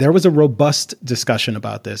 And there was a robust discussion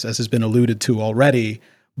about this, as has been alluded to already.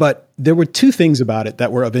 But there were two things about it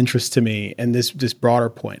that were of interest to me, and this broader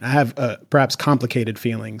point. I have perhaps complicated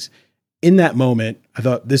feelings. In that moment, I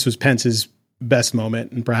thought this was Pence's best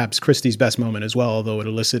moment, and perhaps Christie's best moment as well, although it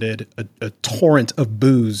elicited a torrent of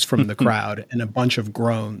boos from the crowd and a bunch of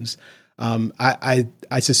groans.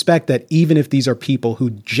 I suspect that even if these are people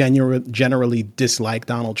who generally dislike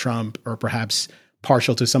Donald Trump or perhaps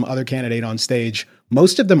partial to some other candidate on stage,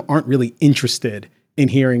 most of them aren't really interested in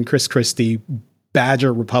hearing Chris Christie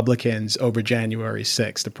badger Republicans over January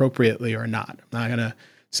 6th, appropriately or not. I'm not going to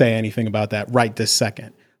say anything about that right this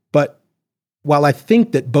second. But while I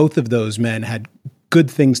think that both of those men had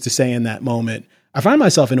good things to say in that moment, I find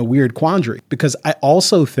myself in a weird quandary because I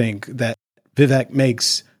also think that Vivek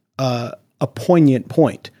makes a poignant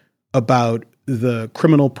point about the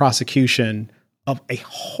criminal prosecution of a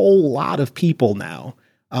whole lot of people now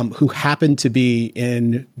who happen to be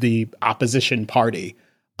in the opposition party.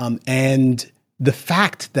 And the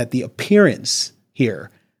fact that the appearance here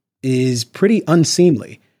is pretty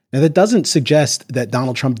unseemly. Now, that doesn't suggest that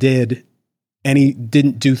Donald Trump didn't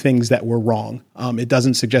do things that were wrong. It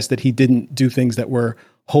doesn't suggest that he didn't do things that were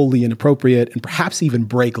wholly inappropriate and perhaps even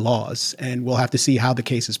break laws. And we'll have to see how the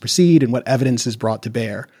cases proceed and what evidence is brought to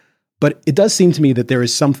bear. But it does seem to me that there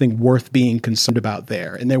is something worth being concerned about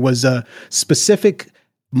there. And there was a specific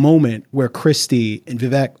moment where Christie and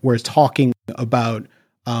Vivek were talking about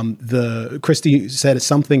Christie said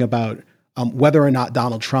something about whether or not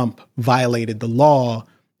Donald Trump violated the law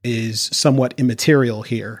is somewhat immaterial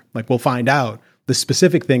here. Like, we'll find out. The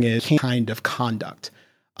specific thing is kind of conduct.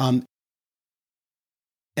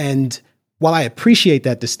 And while I appreciate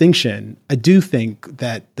that distinction, I do think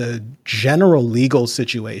that the general legal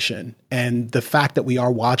situation and the fact that we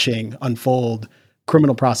are watching unfold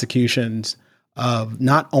criminal prosecutions of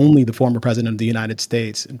not only the former president of the United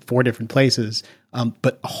States in 4 different places,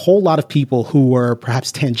 but a whole lot of people who were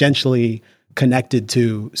perhaps tangentially connected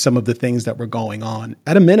to some of the things that were going on.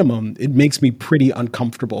 At a minimum, it makes me pretty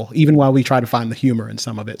uncomfortable, even while we try to find the humor in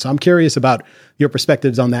some of it. So I'm curious about your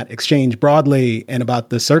perspectives on that exchange broadly and about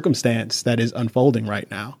the circumstance that is unfolding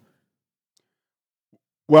right now.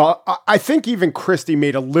 Well, I think even Christie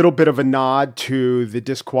made a little bit of a nod to the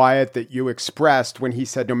disquiet that you expressed when he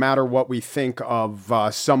said, no matter what we think of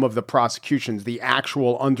some of the prosecutions, the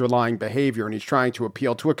actual underlying behavior, and he's trying to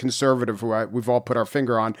appeal to a conservative who we've all put our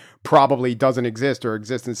finger on probably doesn't exist or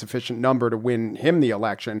exists in sufficient number to win him the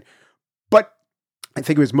election. But I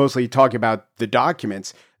think it was mostly talking about the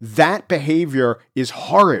documents. That behavior is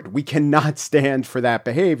horrid. We cannot stand for that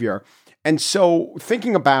behavior. And so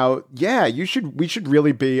thinking about, we should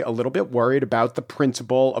really be a little bit worried about the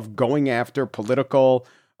principle of going after political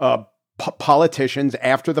politicians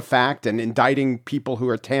after the fact and indicting people who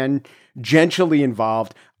are tangentially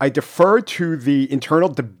involved. I defer to the internal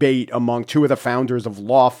debate among 2 of the founders of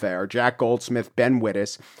Lawfare, Jack Goldsmith, Ben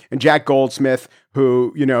Wittes. And Jack Goldsmith,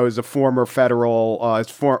 who, is a former federal,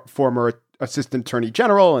 former assistant attorney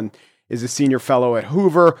general and is a senior fellow at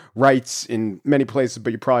Hoover, writes in many places,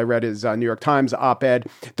 but you probably read his New York Times op-ed,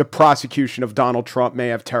 the prosecution of Donald Trump may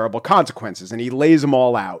have terrible consequences, and he lays them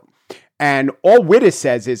all out. And all Wittes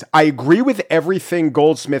says is, I agree with everything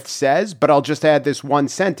Goldsmith says, but I'll just add this one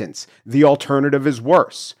sentence. The alternative is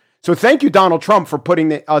worse. So thank you, Donald Trump, for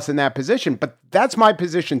putting us in that position, but that's my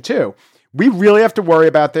position too. We really have to worry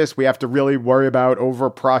about this. We have to really worry about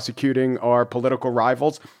over-prosecuting our political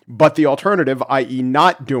rivals. But the alternative, i.e.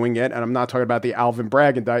 not doing it, and I'm not talking about the Alvin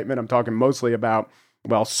Bragg indictment, I'm talking mostly about,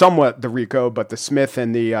 somewhat the RICO, but the Smith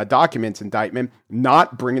and the documents indictment,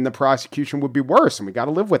 not bringing the prosecution would be worse, and we got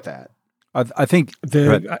to live with that. I think...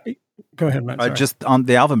 Go ahead, Matt. Just on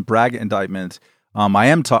the Alvin Bragg indictment,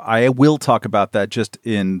 I will talk about that just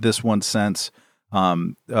in this one sense.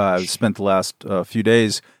 I've spent the last few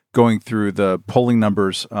days going through the polling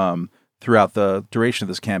numbers throughout the duration of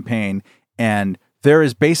this campaign, and there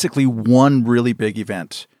is basically one really big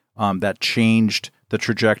event that changed the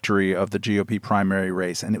trajectory of the GOP primary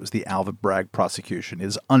race, and it was the Alvin Bragg prosecution. It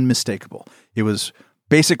is unmistakable. It was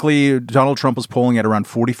basically Donald Trump was polling at around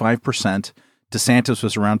 45%. DeSantis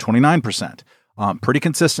was around 29%. Pretty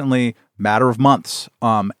consistently, matter of months.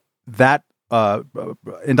 That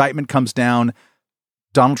indictment comes down.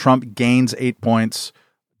 Donald Trump gains 8 points.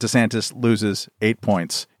 DeSantis loses 8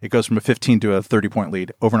 points. It goes from a 15 to a 30-point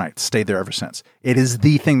lead overnight. Stayed there ever since. It is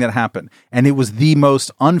the thing that happened. And it was the most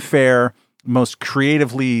unfair, most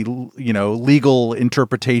creatively, legal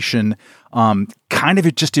interpretation, kind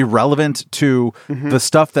of just irrelevant to the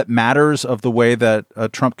stuff that matters of the way that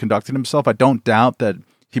Trump conducted himself. I don't doubt that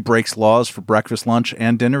he breaks laws for breakfast, lunch,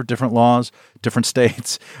 and dinner, different laws, different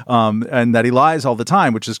states, and that he lies all the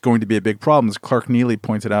time, which is going to be a big problem. As Clark Neely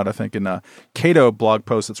pointed out, I think, in a Cato blog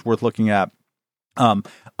post that's worth looking at.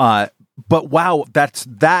 But wow,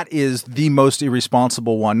 that is the most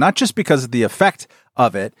irresponsible one, not just because of the effect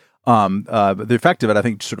of it. The effect of it, I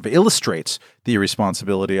think, sort of illustrates the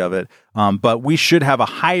irresponsibility of it. But we should have a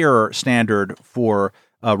higher standard for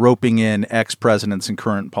roping in ex-presidents and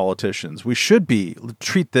current politicians. We should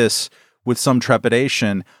treat this with some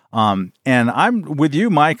trepidation. And I'm with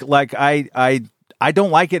you, Mike. Like I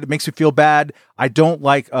don't like it. It makes me feel bad. I don't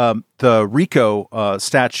like the RICO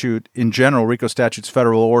statute in general. RICO statutes,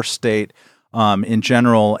 federal or state, in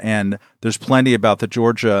general. And there's plenty about the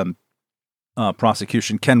Georgia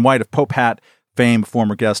prosecution. Ken White of Pope Hat fame,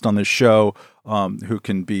 former guest on this show, who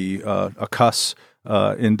can be a cuss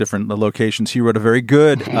in different locations. He wrote a very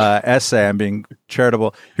good essay. I'm being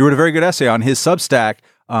charitable. He wrote a very good essay on his Substack,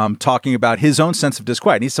 talking about his own sense of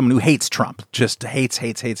disquiet. And he's someone who hates Trump, just hates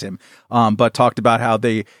him, but talked about how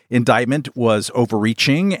the indictment was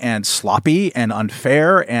overreaching and sloppy and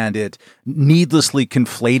unfair, and it needlessly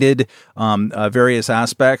conflated various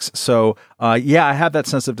aspects. So, I have that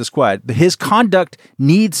sense of disquiet. His conduct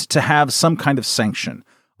needs to have some kind of sanction.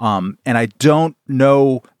 And I don't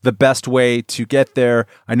know the best way to get there.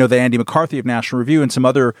 I know that Andy McCarthy of National Review and some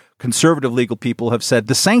other conservative legal people have said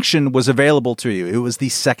the sanction was available to you. It was the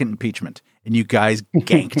second impeachment, and you guys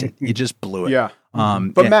ganked it. You just blew it. Yeah.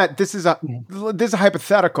 But Matt, this is a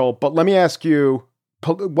hypothetical, but let me ask you,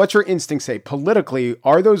 what's your instinct say? Politically,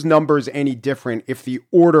 are those numbers any different if the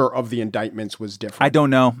order of the indictments was different? I don't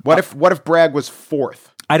know. What if Bragg was fourth?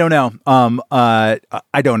 I don't know. I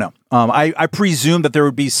don't know. I presume that there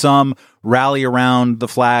would be some rally around the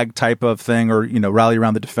flag type of thing, or rally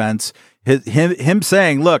around the defense. Him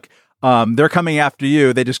saying, "Look, they're coming after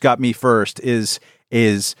you. They just got me first," is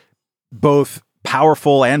both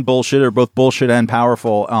powerful and bullshit, or both bullshit and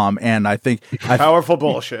powerful. And I think powerful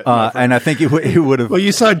bullshit. And I think it would have. Well,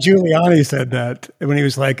 you saw Giuliani said that when he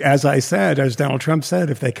was like, as Donald Trump said,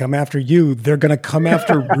 if they come after you, they're going to come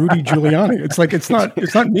after Rudy Giuliani. It's like, it's not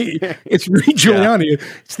me. It's Rudy Giuliani. Yeah.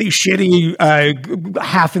 It's the shitty,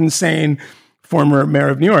 half insane former mayor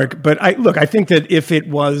of New York. But I think that if it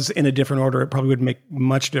was in a different order, it probably would make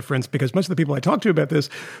much difference, because most of the people I talk to about this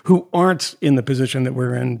who aren't in the position that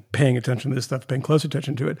we're in, paying attention to this stuff, paying close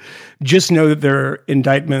attention to it, just know that they're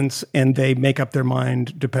indictments and they make up their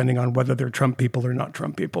mind depending on whether they're Trump people or not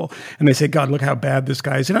Trump people. And they say, God, look how bad this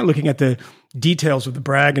guy is. They're not looking at the details of the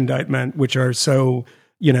Bragg indictment, which are so,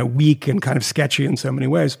 weak and kind of sketchy in so many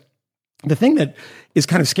ways. The thing that is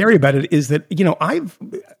kind of scary about it is that,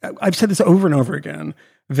 I've said this over and over again,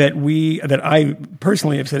 that I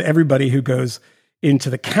personally have said everybody who goes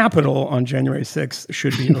into the Capitol on January 6th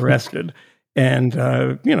should be arrested and,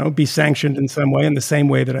 be sanctioned in some way, in the same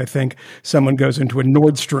way that I think someone goes into a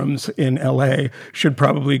Nordstrom's in LA should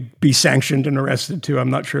probably be sanctioned and arrested too. I'm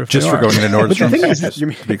not sure if just for going into Nordstrom's. You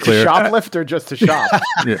mean to be clear, shoplift or just to shop?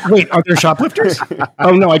 Yeah. Wait, are there shoplifters?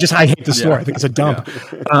 Oh no, I hate the store. I think it's a dump.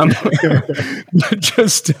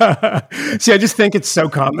 See, I just think it's so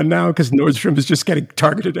common now because Nordstrom is just getting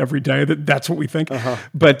targeted every day. That's what we think. Uh-huh.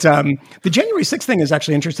 But the January 6th thing is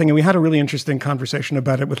actually interesting, and we had a really interesting conversation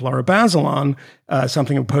about it with Laura Basil on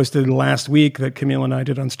something I posted last week that Camille and I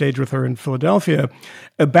did on stage with her in Philadelphia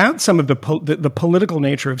about some of the political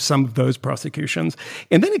nature of some of those prosecutions.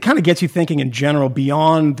 And then it kind of gets you thinking in general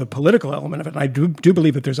beyond the political element of it. And I do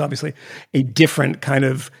believe that there's obviously a different kind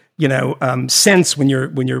of sense when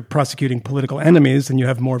you're prosecuting political enemies, and you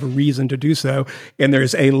have more of a reason to do so. And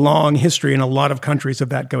there's a long history in a lot of countries of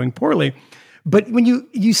that going poorly. But when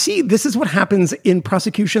you see, this is what happens in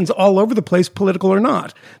prosecutions all over the place, political or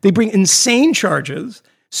not. They bring insane charges,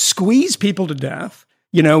 squeeze people to death,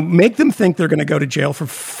 make them think they're going to go to jail for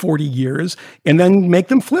 40 years, and then make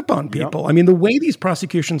them flip on people. Yep. I mean, the way these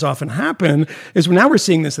prosecutions often happen is now we're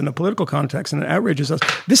seeing this in the political context, and it outrages us.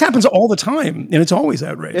 This happens all the time, and it's always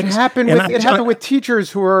outrageous. It happened with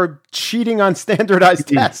teachers who are cheating on standardized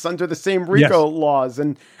tests under the same RICO laws.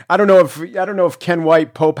 And I don't know if Ken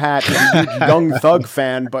White, Pope Hat, is a huge Young Thug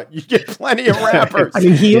fan, but you get plenty of rappers. I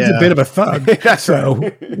mean, he is a bit of a thug. So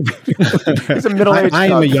he's a middle-aged I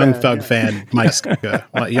am thug a Young fan. Thug fan, Mike Scott.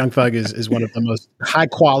 Young Thug is one of the most high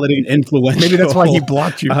quality and influential. Maybe that's why he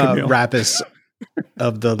blocked you, rapists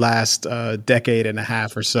of the last decade and a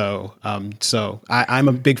half or so. So I'm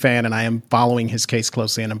a big fan, and I am following his case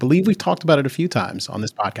closely. And I believe we've talked about it a few times on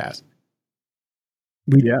this podcast.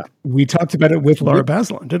 We talked about it with Laura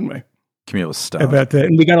Basil, didn't we? Camille was stunned about that,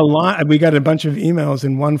 and we got a bunch of emails,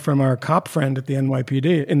 and one from our cop friend at the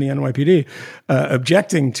NYPD,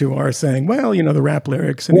 objecting to our saying, well, the rap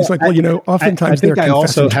lyrics, and he's like, well, oftentimes I think they're I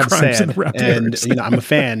also have said, the rap lyrics. I'm a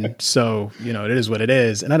fan, so it is what it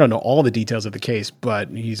is, and I don't know all the details of the case, but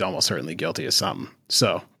he's almost certainly guilty of something.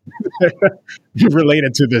 So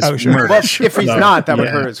related to this murder. Well, if he's not, that would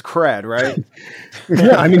hurt his cred, right?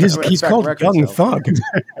 Yeah, I mean, he's called Young Thug.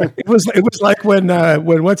 It was like when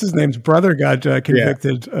what's his name's brother got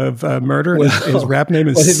convicted of murder. And his rap name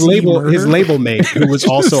is his label mate, who was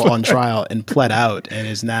also on trial and pled out, and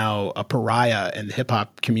is now a pariah in the hip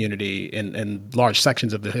hop community, in large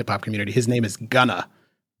sections of the hip hop community. His name is Gunna.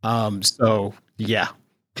 So yeah.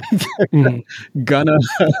 Gunna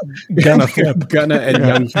and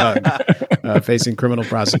Young Thug facing criminal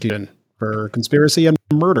prosecution for conspiracy and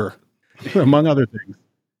murder, among other things.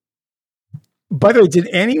 By the way, did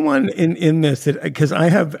anyone in this, because I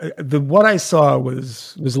have what I saw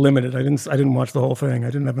was limited. I didn't watch the whole thing. I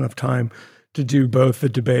didn't have enough time to do both the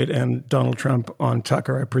debate and Donald Trump on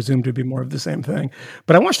Tucker. I presume to be more of the same thing,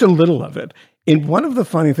 but I watched a little of it. And one of the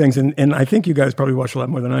funny things, and I think you guys probably watched a lot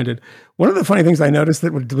more than I did. One of the funny things I noticed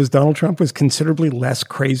that was Donald Trump was considerably less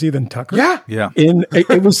crazy than Tucker. Yeah.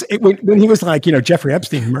 When he was like, Jeffrey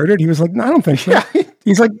Epstein murdered, he was like, no, I don't think so. Yeah.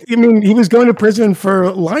 He's like, I mean, he was going to prison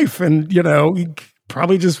for life, and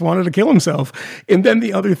probably just wanted to kill himself. And then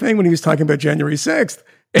the other thing when he was talking about January 6th,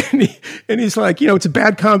 and he's like, it's a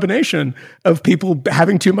bad combination of people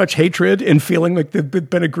having too much hatred and feeling like they've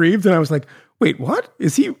been aggrieved. And I was like, wait, what?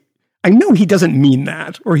 Is he? I know he doesn't mean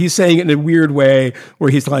that, or he's saying it in a weird way where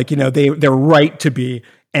he's like, they're right to be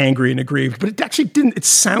angry and aggrieved, but it actually didn't. It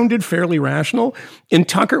sounded fairly rational. And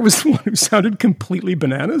Tucker was the one who sounded completely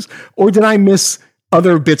bananas. Or did I miss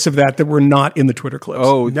other bits of that were not in the Twitter clips?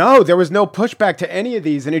 Oh, no, there was no pushback to any of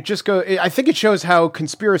these. And it just I think it shows how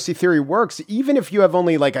conspiracy theory works. Even if you have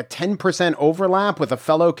only like a 10% overlap with a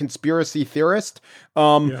fellow conspiracy theorist,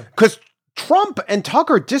 because Trump and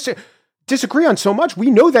Tucker disagree on so much. We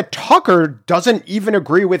know that Tucker doesn't even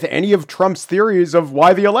agree with any of Trump's theories of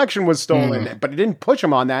why the election was stolen, but it didn't push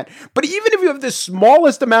him on that. But even if you have the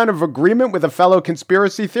smallest amount of agreement with a fellow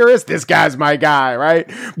conspiracy theorist, this guy's my guy, right?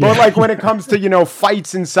 But like when it comes to,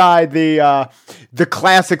 fights inside the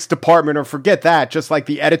classics department, or forget that, just like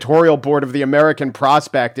the editorial board of the American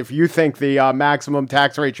Prospect, if you think the maximum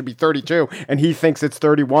tax rate should be 32 and he thinks it's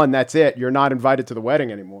 31, that's it. You're not invited to the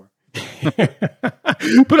wedding anymore.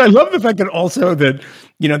 But I love the fact that also that,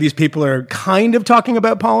 these people are kind of talking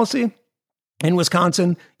about policy in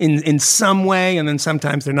Wisconsin in some way, and then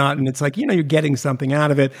sometimes they're not. And it's like, you're getting something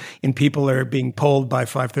out of it, and people are being polled by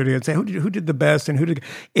 5:30 and say, who did the best and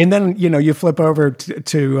and then, you flip over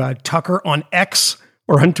to Tucker on X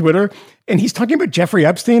or on Twitter, and he's talking about Jeffrey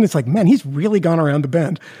Epstein. It's like, man, he's really gone around the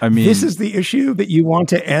bend. I mean, this is the issue that you want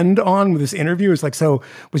to end on with this interview. It's like, so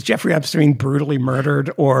was Jeffrey Epstein brutally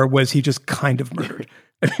murdered, or was he just kind of murdered?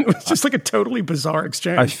 I mean, it was just like a totally bizarre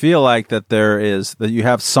exchange. I feel like that you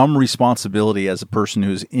have some responsibility as a person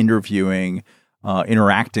who's interviewing,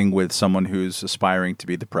 interacting with someone who's aspiring to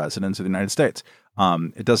be the president of the United States.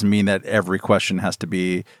 It doesn't mean that every question has to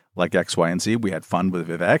be like X, Y, and Z. We had fun with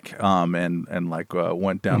Vivek, and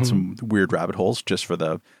went down some weird rabbit holes just for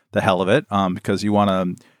the hell of it, because you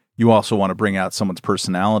also want to bring out someone's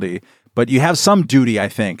personality, but you have some duty, I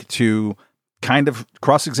think, to kind of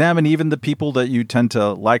cross-examine even the people that you tend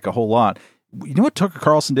to like a whole lot. You know what Tucker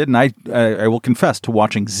Carlson did? And I will confess to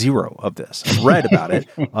watching zero of this. I've read about it.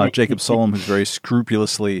 Jacob Solom, who's very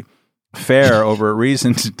scrupulously fair over at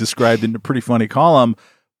Reason, described it in a pretty funny column.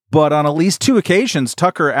 But on at least two occasions,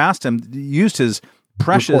 Tucker used his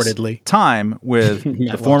precious time with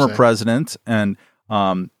the former president and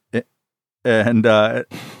the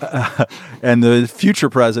future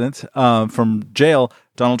president from jail,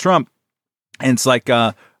 Donald Trump. And it's like,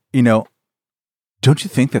 don't you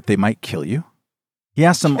think that they might kill you? He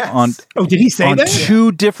asked him on. Oh, did he say that?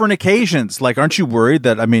 Two different occasions. Like, aren't you worried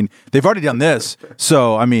that, they've already done this.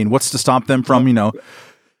 So, what's to stop them from,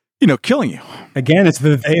 killing you? Again, it's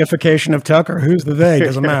the theification of Tucker. Who's the they?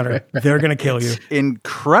 Doesn't matter. They're going to kill you.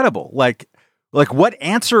 Incredible. Like what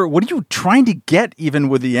answer? What are you trying to get even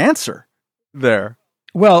with the answer there?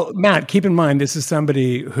 Well, Matt, keep in mind, this is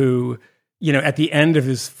somebody who, at the end of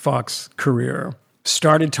his Fox career,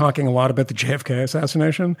 started talking a lot about the JFK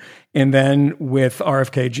assassination, and then with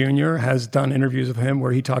RFK Jr. has done interviews with him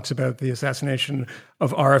where he talks about the assassination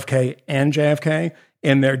of RFK and JFK,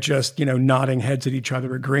 and they're just, nodding heads at each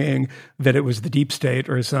other, agreeing that it was the deep state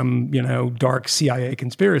or some, dark CIA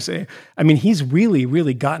conspiracy. He's really,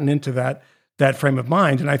 really gotten into that frame of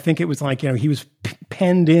mind, and I think it was like, he was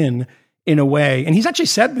penned in a way, and he's actually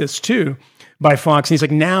said this too by Fox, and he's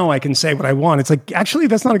like, now I can say what I want. It's like, actually,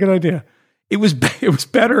 that's not a good idea. It was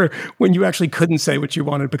better when you actually couldn't say what you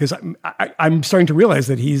wanted, because I'm starting to realize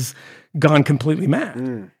that he's gone completely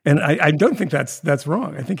mad, and I don't think that's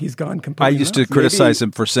wrong. I think he's gone completely. I used to criticize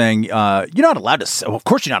him for saying, "You're not allowed to say." Well, of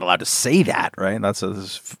course, you're not allowed to say that, right? That's a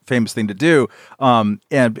famous thing to do. And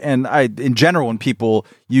I, in general, when people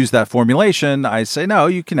use that formulation, I say, no,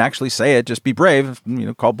 you can actually say it. Just be brave,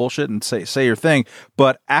 call bullshit and say your thing.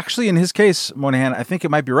 But actually, in his case, Moynihan, I think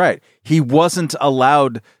it might be right. He wasn't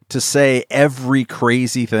allowed to say every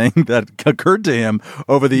crazy thing that occurred to him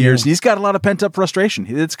over the years. He's got a lot of pent up frustration.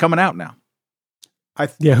 It's coming out now.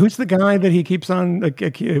 Who's the guy that he keeps on?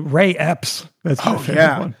 Ray Epps. That's my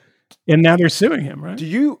favorite one. And now they're suing him, right? Do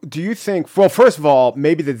you think? Well, first of all,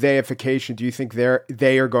 maybe the theification. Do you think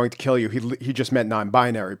they are going to kill you? He just meant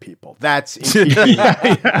non-binary people. That's in keeping.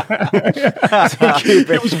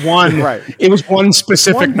 It was one. Right. It was one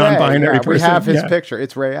specific non-binary person. We have his picture.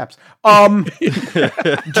 It's Ray Epps. Do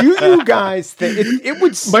you guys think it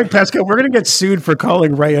would? Mike Pesca, we're going to get sued for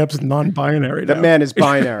calling Ray Epps non-binary. That man is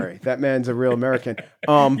binary. That man's a real American.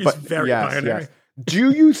 He's very binary. Yes.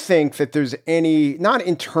 Do you think that there's any, not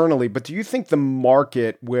internally, but do you think the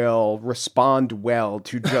market will respond well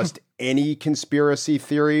to just any conspiracy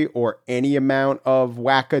theory or any amount of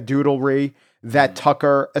wackadoodlery that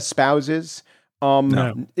Tucker espouses?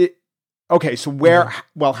 No. Okay, so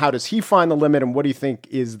how does he find the limit, and what do you think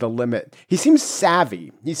is the limit? He seems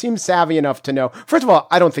savvy. He seems savvy enough to know. First of all,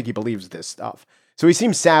 I don't think he believes this stuff. So he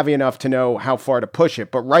seems savvy enough to know how far to push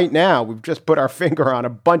it. But right now, we've just put our finger on a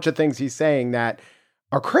bunch of things he's saying that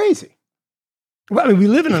are crazy. Well, I mean, we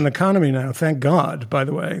live in an economy now, thank God, by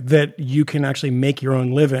the way, that you can actually make your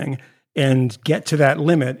own living and get to that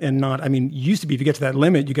limit and not, I mean, used to be if you get to that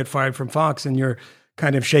limit, you get fired from Fox and you're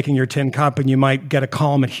kind of shaking your tin cup and you might get a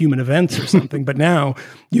column at Human Events or something. But now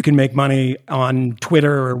you can make money on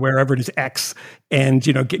Twitter or wherever it is, X, and,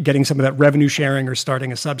 you know, getting some of that revenue sharing or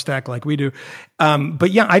starting a Substack like we do.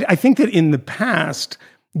 But yeah, I think that in the past,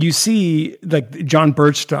 you see like John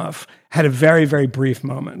Birch stuff had a very, very brief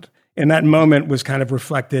moment. And that moment was kind of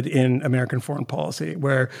reflected in American foreign policy,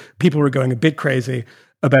 where people were going a bit crazy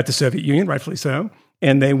about the Soviet Union, rightfully so.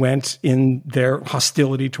 And they went in their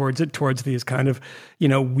hostility towards it, towards these kind of, you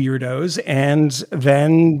know, weirdos. And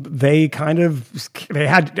then they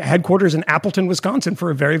had headquarters in Appleton, Wisconsin for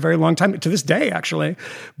a very, very long time, to this day, actually.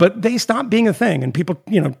 But they stopped being a thing. And people,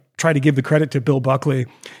 you know, try to give the credit to Bill Buckley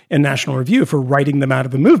and National Review for writing them out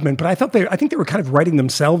of the movement. But I think they were kind of writing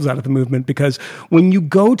themselves out of the movement, because when you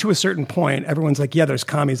go to a certain point, everyone's like, yeah, there's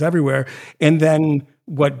commies everywhere. And then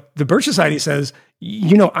what the Birch Society says,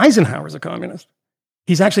 you know, Eisenhower's a communist.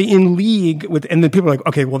 He's actually in league with, and then people are like,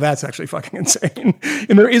 okay, well, that's actually fucking insane.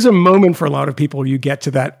 And there is a moment for a lot of people you get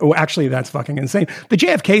to that, oh, actually, that's fucking insane. The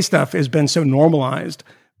JFK stuff has been so normalized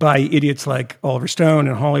by idiots like Oliver Stone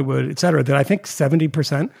and Hollywood, et cetera, that I think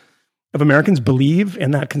 70% of Americans believe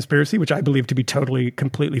in that conspiracy, which I believe to be totally,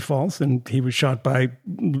 completely false. And he was shot by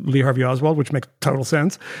Lee Harvey Oswald, which makes total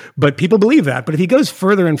sense. But people believe that. But if he goes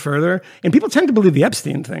further and further, and people tend to believe the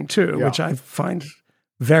Epstein thing too, which I find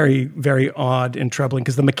very, very odd and troubling,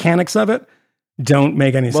 because the mechanics of it don't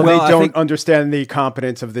make any sense. Well, they don't understand the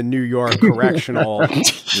competence of the New York correctional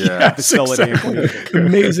facility. Exactly.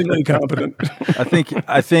 Amazingly competent.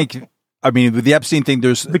 I mean, with the Epstein thing,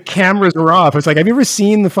 the cameras are off. It's like, have you ever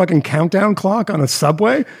seen the fucking countdown clock on a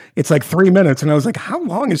subway? It's like 3 minutes. And I was like, how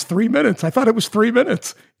long is 3 minutes? I thought it was 3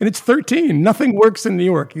 minutes. And it's 13. Nothing works in New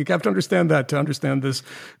York. You have to understand that to understand this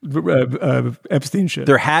Epstein shit.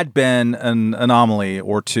 There had been an anomaly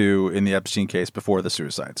or two in the Epstein case before the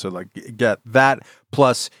suicide. So like, get that,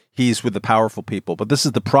 plus he's with the powerful people. But this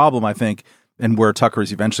is the problem, I think, and where Tucker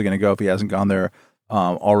is eventually going to go if he hasn't gone there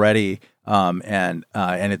already. And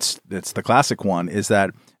it's the classic one, is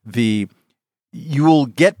that you will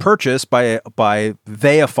get purchased by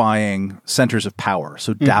theifying centers of power.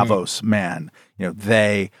 So Davos, man, you know,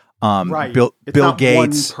 they, right. Bill not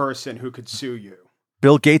Gates, one person who could sue you.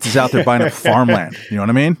 Bill Gates is out there buying up farmland. You know what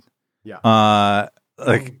I mean? Yeah.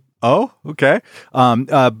 Oh, okay.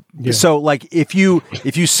 So like if you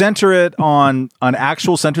center it on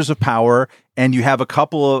actual centers of power, and you have a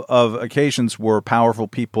couple of occasions where powerful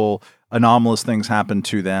people, anomalous things happen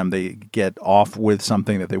to them, they get off with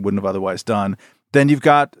something that they wouldn't have otherwise done, then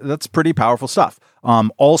that's pretty powerful stuff.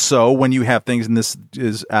 Also, when you have things, and this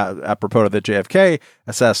is apropos of the JFK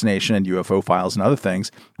assassination and UFO files and other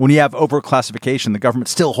things, when you have overclassification, the government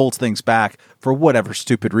still holds things back for whatever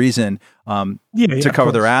stupid reason to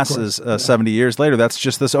cover their asses 70 years later. That's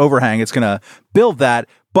just this overhang. It's going to build that,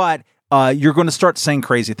 but you're going to start saying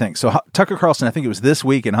crazy things. So Tucker Carlson, I think it was this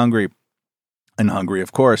week in Hungary,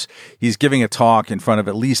 of course, he's giving a talk in front of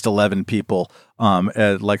at least 11 people,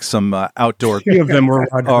 at like some outdoor. Three of them were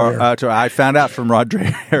Rod Dreher. I found out from Rod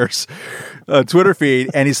Dreher's Twitter feed,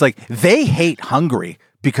 and he's like, they hate Hungary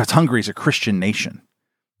because Hungary is a Christian nation.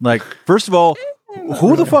 Like, first of all,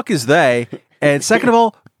 who the fuck is they? And second of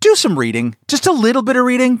all, do some reading, just a little bit of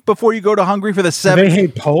reading before you go to Hungary for the They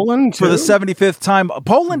hate Poland too? For the 75th time.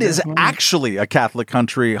 Poland is actually a Catholic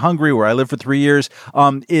country. Hungary, where I lived for 3 years,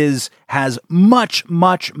 has much,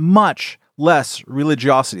 much, much less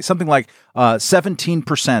religiosity. Something like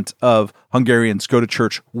 17% of Hungarians go to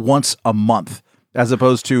church once a month, as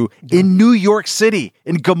opposed to in New York City,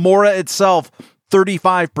 in Gomorrah itself,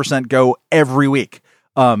 35% go every week.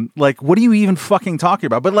 Like, what are you even fucking talking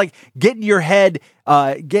about? But like, get in your head,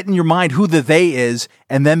 get in your mind who the they is,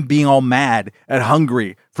 and then being all mad at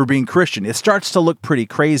Hungary for being Christian. It starts to look pretty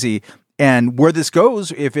crazy. And where this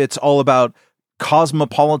goes, if it's all about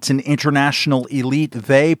cosmopolitan international elite,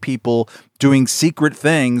 they people doing secret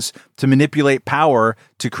things to manipulate power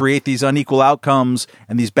to create these unequal outcomes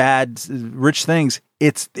and these bad, rich things,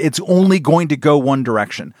 it's only going to go one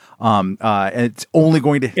direction. And it's only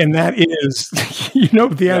going to, and that is, you know,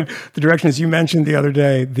 the direction, as you mentioned the other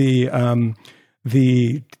day, the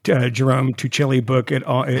the Jerome Tuchelli book. It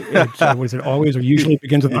was it always or usually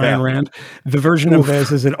begins with Ayn Rand. The version of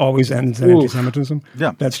this is it always ends in anti-Semitism.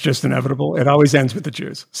 Yeah, that's just inevitable. It always ends with the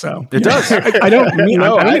Jews. So it does. I don't mean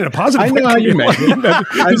I mean a positive. I know how you meant it.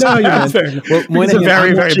 I know how you meant it. Well, it's a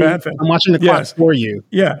very very bad thing. I'm watching the clock for you.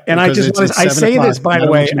 Yeah, and I just want to. I say this by the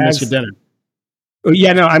way as dinner.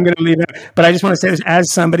 Yeah, no, I'm going to leave it. But I just want to say this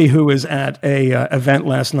as somebody who was at a event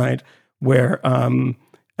last night where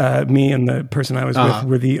me and the person I was with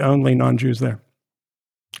were the only non-Jews there.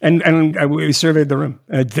 And we surveyed the room,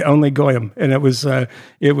 the only goyim, and it was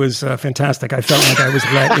fantastic. I felt like I was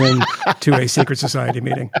let in to a secret society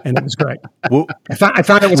meeting, and it was great. Well, I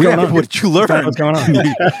found out what's going on. What did you learn? What's going on?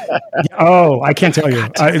 I can't tell you.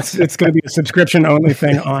 It's going to be a subscription only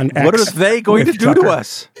thing on X. What are they going to do to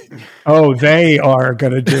us? Oh, they are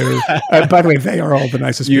going to do. By the way, they are all the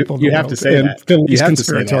nicest people. You have to say that. The least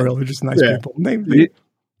conspiratorial. They're just nice people.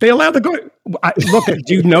 They allow the go. Look,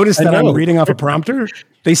 do you notice that I'm reading off a prompter?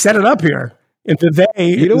 They set it up here. Into they.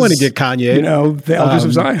 You don't want to get Kanye. You know, the elders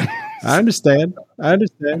of Zion. I understand.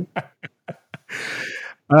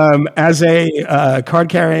 As a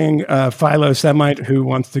card-carrying Philo-Semite who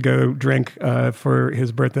wants to go drink for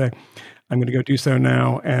his birthday, I'm going to go do so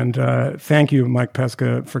now. And thank you, Mike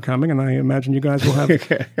Pesca, for coming. And I imagine you guys will have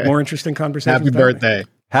more interesting conversations. Happy birthday.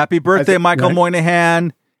 Happy birthday, Michael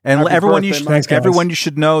Moynihan. And everyone, you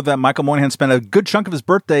should know that Michael Moynihan spent a good chunk of his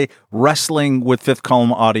birthday wrestling with Fifth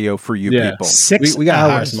Column Audio for you people. 6 we got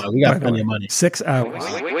hours. We got plenty of money. 6 hours.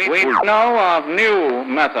 We know of new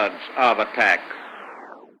methods of attack.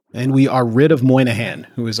 And we are rid of Moynihan,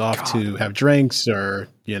 who is off to have drinks or,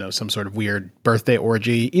 some sort of weird birthday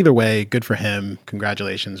orgy. Either way, good for him.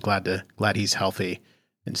 Congratulations. Glad he's healthy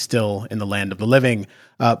and still in the land of the living.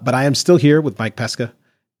 But I am still here with Mike Pesca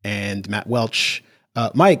and Matt Welch.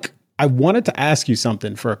 Mike, I wanted to ask you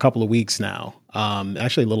something for a couple of weeks now.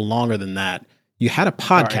 Actually, a little longer than that. You had a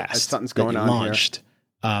podcast something's going on launched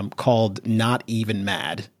called Not Even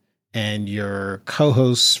Mad, and your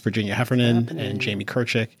co-hosts Virginia Heffernan and Jamie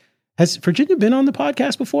Kirchick. Has Virginia been on the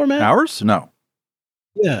podcast before, Matt? Ours? No.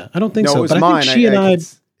 Yeah, I don't think so. It was but mine. I think she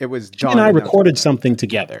and I recorded something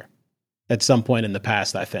together at some point in the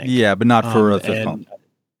past. I think. Yeah, but not for Fifth Column.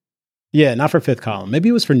 Yeah, not for Fifth Column. Maybe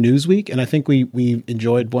it was for Newsweek, and I think we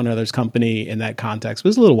enjoyed one another's company in that context. It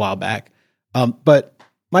was a little while back. But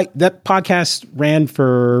Mike, that podcast ran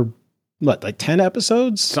for what, like 10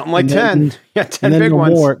 episodes? Something like 10. Yeah, 10 big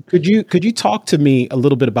ones. More. Could you talk to me a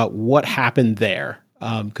little bit about what happened there?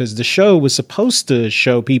 Because the show was supposed to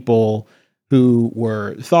show people who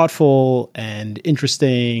were thoughtful and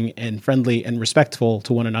interesting and friendly and respectful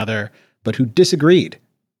to one another, but who disagreed.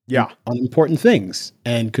 Yeah, on important things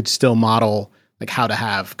and could still model like how to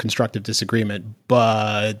have constructive disagreement,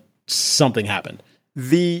 but something happened.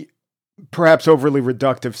 The perhaps overly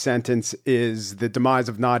reductive sentence is the demise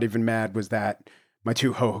of Not Even Mad was that my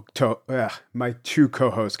two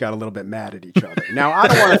co-hosts got a little bit mad at each other. Now, I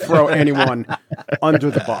don't want to throw anyone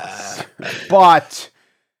under the bus, but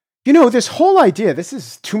this whole idea, this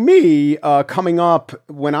is to me coming up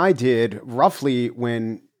when I did roughly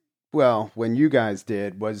when you guys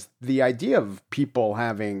did, was the idea of people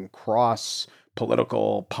having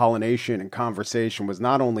cross-political pollination and conversation was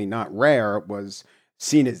not only not rare, it was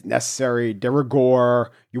seen as necessary, de rigueur.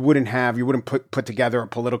 You wouldn't put together a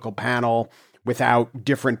political panel without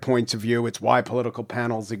different points of view. It's why political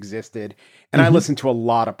panels existed. And I listen to a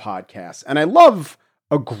lot of podcasts, and I love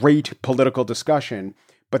a great political discussion,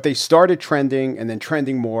 but they started trending and then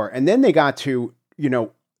trending more. And then they got to,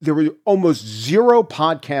 there were almost zero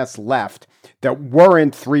podcasts left that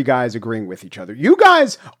weren't three guys agreeing with each other. You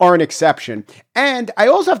guys are an exception. And I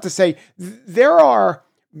also have to say, there are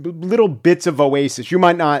little bits of oasis. You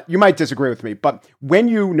might disagree with me, but when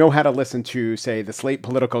you know how to listen to, say, the Slate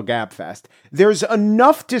Political Gabfest, there's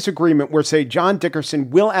enough disagreement where, say, John Dickerson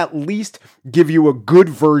will at least give you a good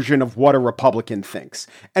version of what a Republican thinks.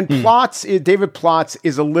 And David Plotz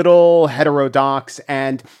is a little heterodox,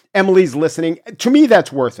 and Emily's listening. To me,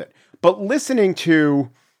 that's worth it. But listening to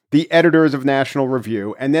the editors of National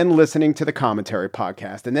Review, and then listening to the commentary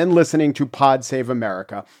podcast, and then listening to Pod Save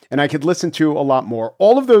America, and I could listen to a lot more.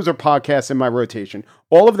 All of those are podcasts in my rotation.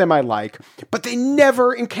 All of them I like, but they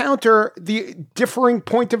never encounter the differing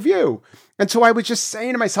point of view. And so I was just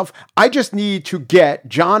saying to myself, I just need to get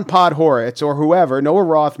John Podhoretz or whoever, Noah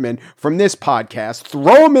Rothman, from this podcast,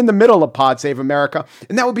 throw him in the middle of Pod Save America,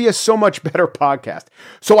 and that would be a so much better podcast.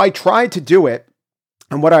 So I tried to do it,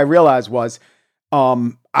 and what I realized was,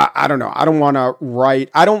 I don't know. I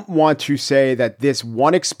don't want to say that this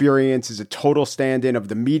one experience is a total stand-in of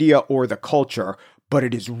the media or the culture, but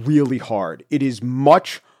it is really hard. It is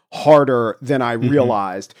much harder than I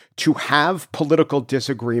realized to have political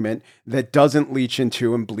disagreement that doesn't leach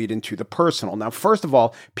into and bleed into the personal. Now, first of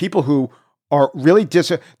all, people who are really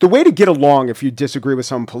the way to get along if you disagree with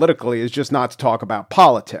someone politically is just not to talk about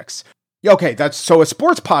politics. Okay, that's so a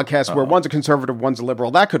sports podcast where one's a conservative, one's a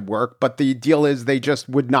liberal, that could work. But the deal is they just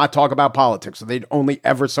would not talk about politics. So they'd only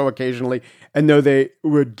ever so occasionally, and though they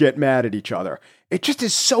would get mad at each other. It just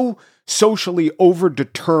is so socially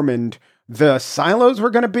overdetermined. The silos we're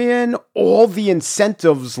going to be in, all the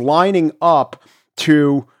incentives lining up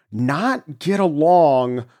to not get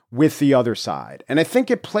along with the other side. And I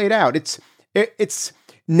think it played out. It's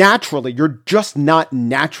naturally, you're just not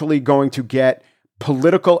naturally going to get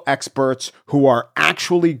political experts who are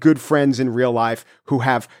actually good friends in real life, who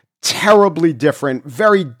have terribly different,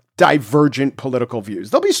 very divergent political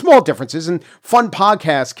views. There'll be small differences, and fun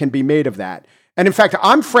podcasts can be made of that. And in fact,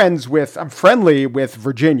 I'm friendly with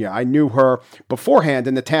Virginia. I knew her beforehand,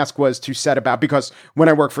 and the task was to set about, because when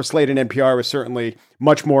I worked for Slate and NPR, I was certainly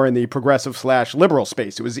much more in the progressive/liberal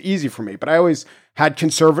space. It was easy for me, but I always had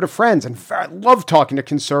conservative friends, and I loved talking to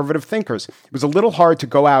conservative thinkers. It was a little hard to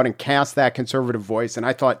go out and cast that conservative voice, and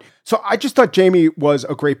I just thought Jamie was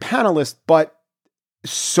a great panelist, but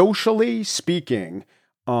socially speaking,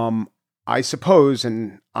 I suppose,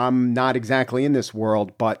 and I'm not exactly in this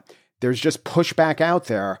world, but there's just pushback out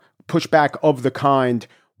there, pushback of the kind,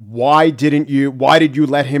 why did you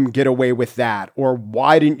let him get away with that? Or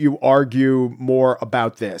why didn't you argue more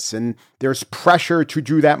about this? And there's pressure to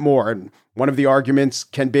do that more. And one of the arguments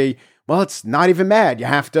can be, well, it's not even mad. You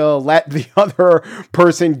have to let the other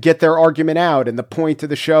person get their argument out. And the point of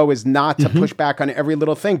the show is not to push back on every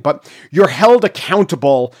little thing, but you're held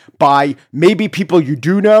accountable by maybe people you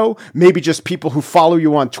do know, maybe just people who follow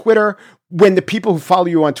you on Twitter. When the people who follow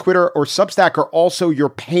you on Twitter or Substack are also your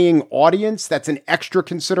paying audience, that's an extra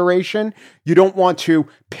consideration. You don't want to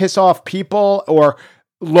piss off people or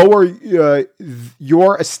lower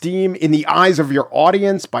your esteem in the eyes of your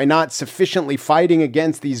audience by not sufficiently fighting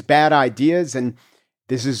against these bad ideas. And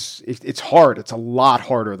it's hard. It's a lot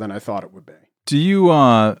harder than I thought it would be. Do you,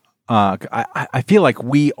 I feel like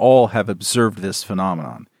we all have observed this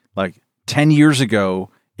phenomenon. Like 10 years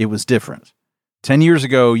ago, it was different. 10 years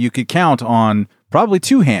ago, you could count on probably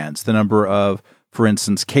two hands the number of, for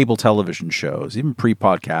instance, cable television shows, even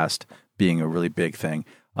pre-podcast being a really big thing,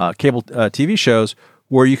 cable TV shows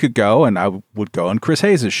where you could go, and I would go on Chris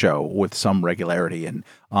Hayes' show with some regularity, and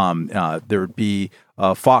there would be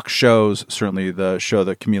Fox shows, certainly the show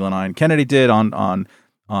that Camille and I and Kennedy did on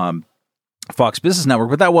Fox Business Network,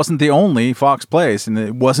 but that wasn't the only Fox place, and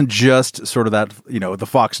it wasn't just sort of that, the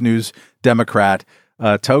Fox News Democrat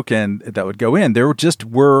token that would go in. There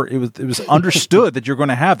it was understood that you're going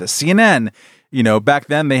to have this. CNN, back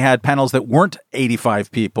then they had panels that weren't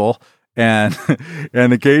 85 people, and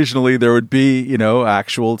occasionally there would be,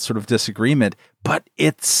 actual sort of disagreement, but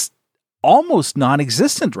it's almost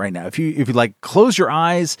non-existent right now. If you like close your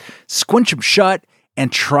eyes, squinch them shut,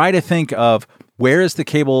 and try to think of where is the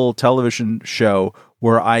cable television show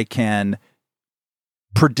where I can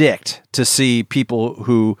predict to see people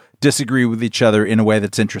who disagree with each other in a way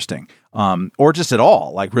that's interesting, or just at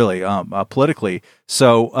all, like really politically.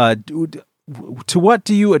 So to what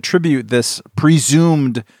do you attribute this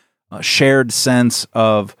presumed shared sense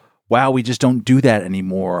of, wow, we just don't do that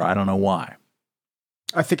anymore? I don't know why.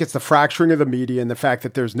 I think it's the fracturing of the media and the fact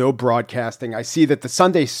that there's no broadcasting. I see that the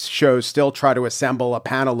Sunday shows still try to assemble a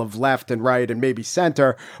panel of left and right and maybe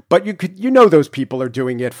center, but those people are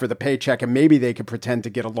doing it for the paycheck, and maybe they could pretend to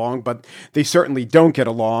get along, but they certainly don't get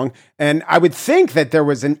along. And I would think that there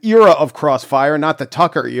was an era of crossfire, not the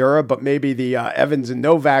Tucker era, but maybe the Evans and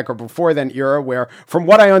Novak or before then era, where from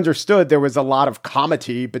what I understood, there was a lot of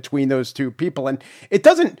comity between those two people. And it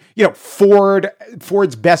doesn't,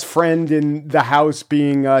 Ford's best friend in the House being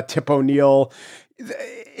Tip O'Neill.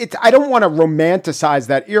 I don't want to romanticize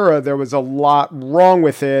that era. There was a lot wrong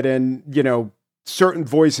with it, and certain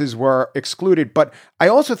voices were excluded. But I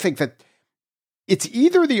also think that it's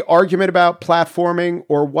either the argument about platforming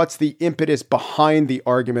or what's the impetus behind the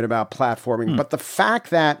argument about platforming. But the fact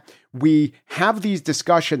that we have these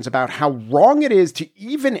discussions about how wrong it is to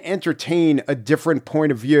even entertain a different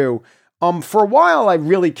point of view. For a while, I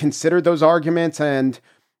really considered those arguments, and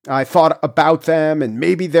I thought about them, and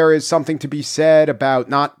maybe there is something to be said about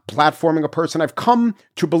not platforming a person. I've come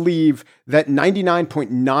to believe that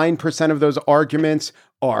 99.9% of those arguments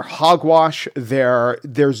are hogwash.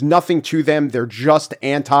 There's nothing to them. They're just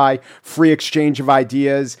anti-free exchange of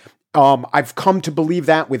ideas. I've come to believe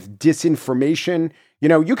that with disinformation. You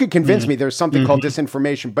know, you could convince me there's something called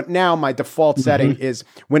disinformation, but now my default setting is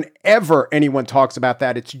whenever anyone talks about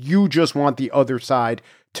that, it's you just want the other side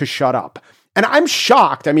to shut up. And I'm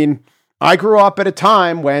shocked. I mean, I grew up at a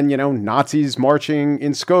time when, you know, Nazis marching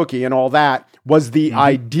in Skokie and all that was the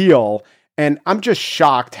ideal. And I'm just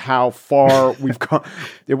shocked how far we've come.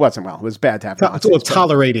 It wasn't, well, it was bad to have Nazis. So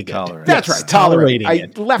tolerating it. That's right. Tolerating. I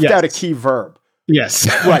left out a key verb. Yes.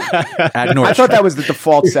 Right. I thought that was the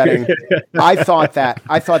default setting. I thought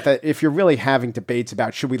that if you're really having debates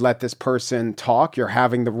about should we let this person talk, you're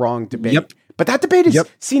having the wrong debate. Yep. But that debate is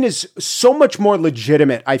seen as so much more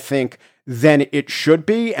legitimate, I think, than it should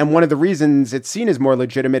be. And one of the reasons it's seen as more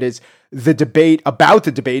legitimate is the debate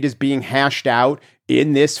is being hashed out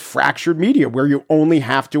in this fractured media where you only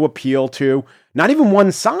have to appeal to not even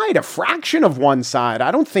one side, a fraction of one side.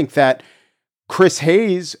 I don't think that Chris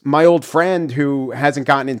Hayes, my old friend who hasn't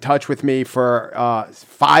gotten in touch with me for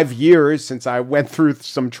 5 years since I went through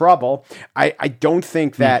some trouble, I don't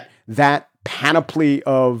think that panoply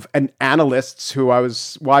of analysts who I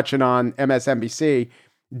was watching on MSNBC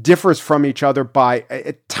differs from each other by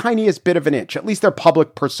a tiniest bit of an inch. At least their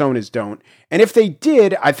public personas don't. And if they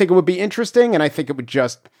did, I think it would be interesting, and I think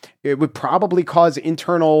it would probably cause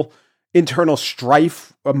internal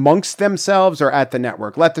strife amongst themselves or at the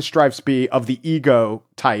network. Let the strifes be of the ego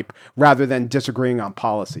type rather than disagreeing on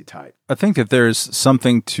policy type. I think that there's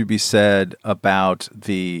something to be said about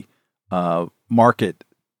the market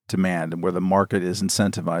demand and where the market is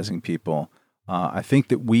incentivizing people. I think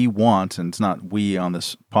that we want, and it's not we on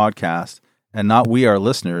this podcast and not we, our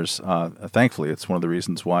listeners, thankfully, it's one of the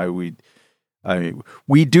reasons why we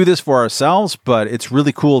do this for ourselves, but it's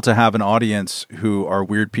really cool to have an audience who are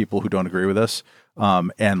weird people who don't agree with us.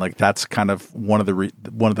 And like, that's kind of one of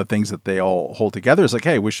the things that they all hold together is like,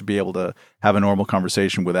 hey, we should be able to have a normal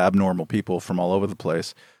conversation with abnormal people from all over the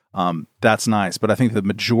place. That's nice. But I think the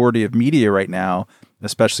majority of media right now,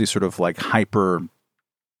 especially sort of like hyper,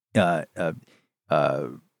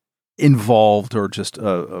 involved or just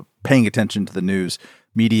paying attention to the news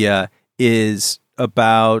media is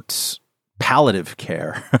about palliative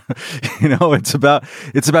care. You know, it's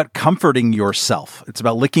about comforting yourself. It's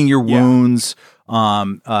about licking your wounds,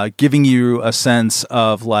 giving you a sense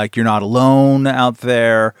of like you're not alone out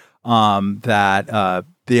there, that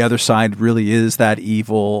the other side really is that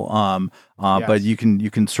evil, but you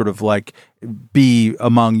can sort of like be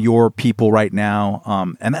among your people right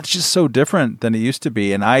now, and that's just so different than it used to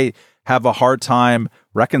be, and I have a hard time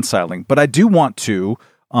reconciling. But I do want to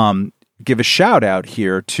give a shout out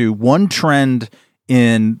here to one trend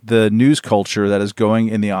in the news culture that is going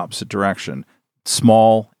in the opposite direction.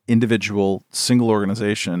 Small, individual, single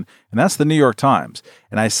organization, and that's the New York Times.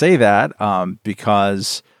 And I say that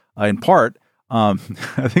because, in part, I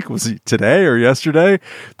think it was today or yesterday,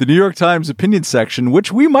 the New York Times opinion section,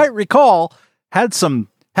 which we might recall had some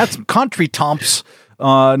contretemps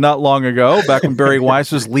not long ago, back when Barry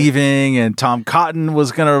Weiss was leaving and Tom Cotton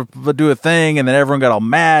was going to do a thing, and then everyone got all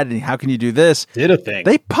mad, and how can you do this? Did a thing.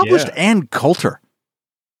 They published Ann Coulter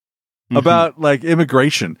about like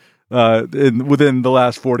immigration within the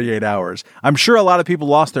last 48 hours. I'm sure a lot of people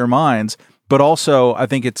lost their minds, but also I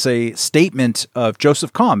think it's a statement of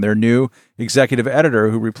Joseph Kahn, their new executive editor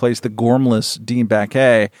who replaced the gormless Dean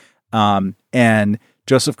Baquet. And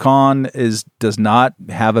Joseph Kahn does not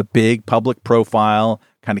have a big public profile,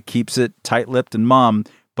 kind of keeps it tight-lipped and mum,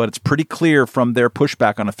 but it's pretty clear from their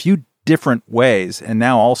pushback on a few different ways, and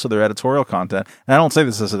now also their editorial content. And I don't say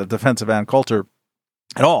this as a defense of Ann Coulter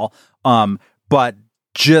at all, but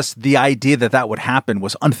just the idea that would happen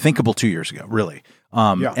was unthinkable 2 years ago, really.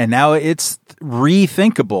 And now it's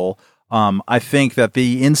rethinkable. I think that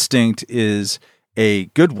the instinct is a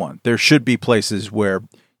good one. There should be places where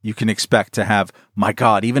you can expect to have, my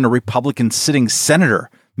God, even a Republican sitting senator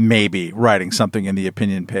maybe writing something in the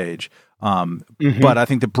opinion page. But I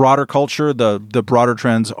think the broader culture, the broader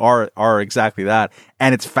trends are exactly that.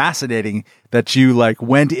 And it's fascinating that you like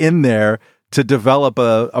went in there to develop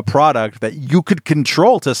a product that you could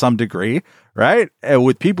control to some degree, right? And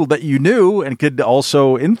with people that you knew and could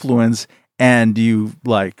also influence, and you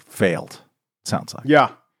like failed. Sounds like. Yeah.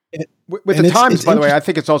 With the Times, by the way, I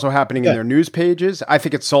think it's also happening in their news pages. I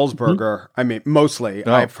think it's Sulzberger. I mean, mostly.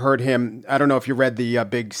 Oh. I've heard him. I don't know if you read the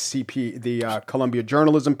big the Columbia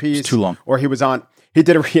journalism piece. It's too long. Or he was on. He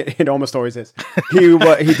did it almost always is. He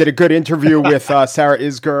did a good interview with Sarah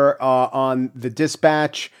Isgur on the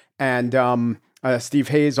Dispatch, and Steve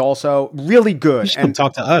Hayes also. Really good. He should come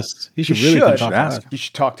talk to us. He should really come talk to us. You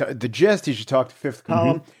should talk to The Gist. You should talk to Fifth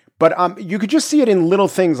Column. But you could just see it in little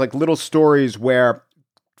things, like little stories where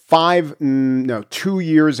 2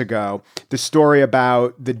 years ago, the story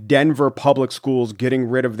about the Denver public schools getting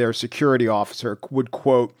rid of their security officer would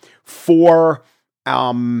quote 4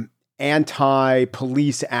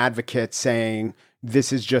 anti-police advocates saying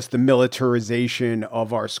this is just the militarization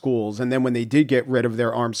of our schools. And then when they did get rid of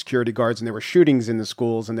their armed security guards and there were shootings in the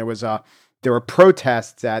schools and there were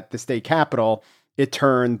protests at the state capitol, it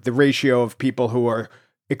turned the ratio of people who are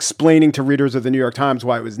explaining to readers of the New York Times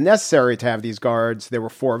why it was necessary to have these guards. There were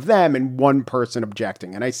 4 of them and 1 person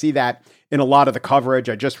objecting. And I see that in a lot of the coverage.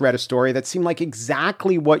 I just read a story that seemed like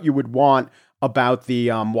exactly what you would want about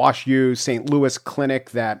the Wash U St. Louis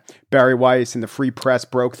clinic that Barry Weiss and the Free Press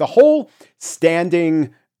broke. The whole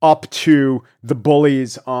standing up to the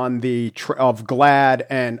bullies on the of GLAAD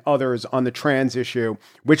and others on the trans issue,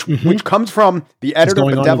 which comes from the editor,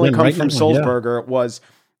 but definitely comes from Sulzberger. It was,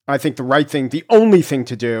 I think, the right thing, the only thing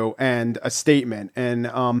to do, and a statement. And,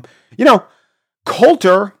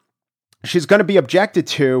 Coulter, she's going to be objected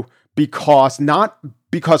to not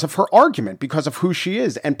because of her argument, because of who she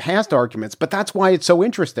is and past arguments. But that's why it's so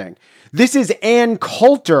interesting. This is Ann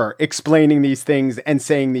Coulter explaining these things and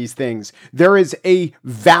saying these things. There is a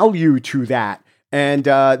value to that. And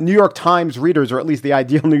New York Times readers, or at least the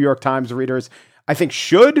ideal New York Times readers, I think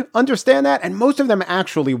should understand that. And most of them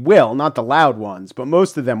actually will, not the loud ones, but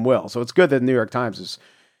most of them will. So it's good that the New York Times is,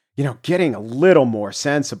 getting a little more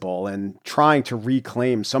sensible and trying to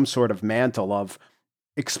reclaim some sort of mantle of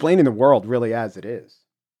explaining the world really as it is.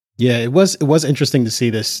 Yeah, it was interesting to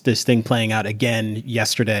see this thing playing out again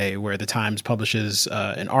yesterday, where the Times publishes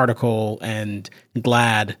an article and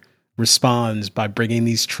GLAAD responds by bringing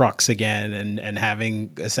these trucks again and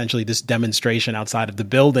having essentially this demonstration outside of the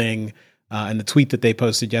building. And the tweet that they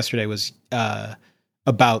posted yesterday was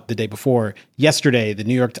about the day before. Yesterday, the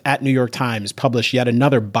New York Times published yet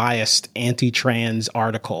another biased anti-trans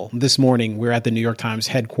article. This morning, we're at the New York Times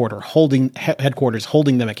headquarters holding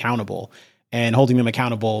them accountable. And holding them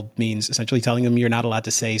accountable means essentially telling them you're not allowed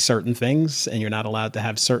to say certain things and you're not allowed to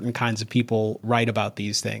have certain kinds of people write about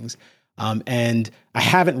these things. And I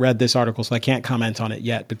haven't read this article, so I can't comment on it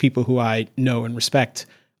yet. But people who I know and respect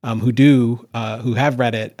who have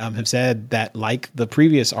read it, have said that, like the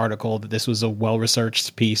previous article, that this was a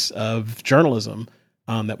well-researched piece of journalism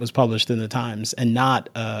that was published in the Times and not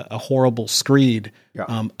a horrible screed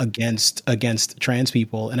against trans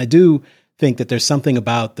people. And I do think that there's something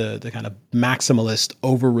about the kind of maximalist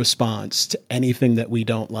over-response to anything that we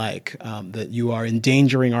don't like, that you are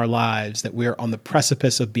endangering our lives, that we're on the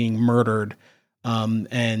precipice of being murdered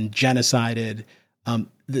and genocided.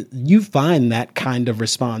 You find that kind of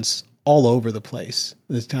response all over the place,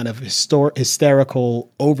 this kind of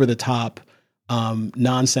hysterical, over-the-top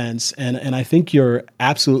nonsense. And I think you're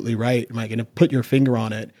absolutely right, Mike, and to put your finger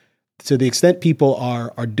on it. To the extent people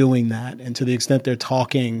are doing that, and to the extent they're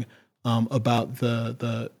talking about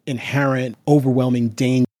the inherent, overwhelming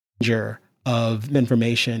danger of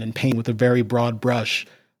information and paint with a very broad brush,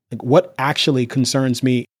 like, what actually concerns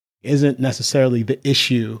me isn't necessarily the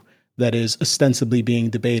issue that is ostensibly being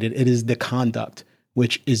debated. It is the conduct,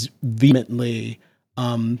 which is vehemently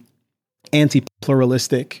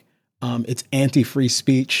anti-pluralistic. It's anti-free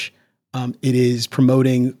speech. It is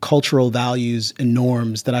promoting cultural values and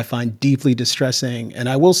norms that I find deeply distressing. And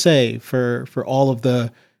I will say, for all of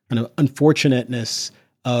the kind of unfortunateness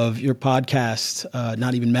of your podcast,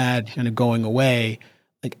 Not Even Mad, kind of going away,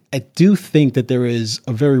 like, I do think that there is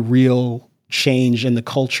a very real change in the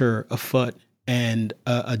culture afoot, and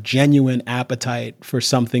a genuine appetite for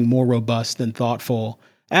something more robust and thoughtful,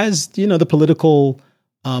 as the political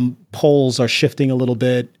polls are shifting a little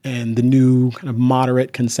bit and the new kind of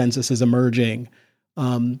moderate consensus is emerging.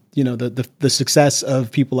 The success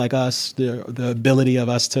of people like us, the ability of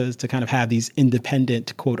us to kind of have these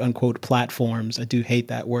independent, quote unquote, platforms. I do hate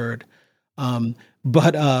that word.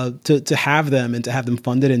 But to have them and to have them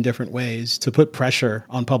funded in different ways, to put pressure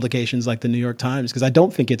on publications like the New York Times, because I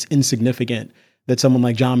don't think it's insignificant that someone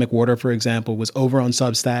like John McWhorter, for example, was over on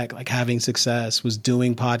Substack, like having success, was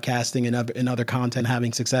doing podcasting and other content,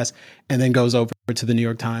 having success, and then goes over to the New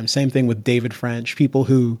York Times. Same thing with David French, people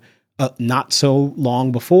who not so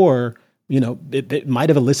long before, it might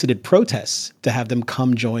have elicited protests to have them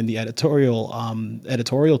come join the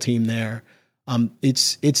editorial team there.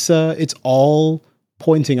 It's all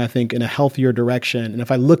pointing, I think, in a healthier direction. And if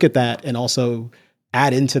I look at that and also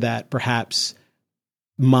add into that perhaps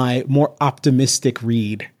my more optimistic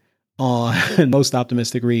read on most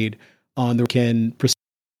optimistic read on the Republican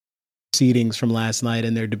proceedings from last night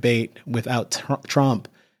and their debate without Trump,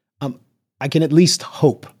 I can at least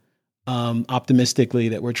hope optimistically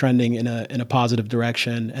that we're trending in a positive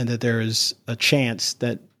direction, and that there is a chance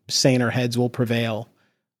that saner heads will prevail.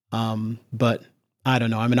 But I don't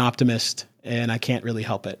know. I'm an optimist, and I can't really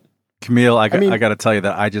help it. Camille, I got to tell you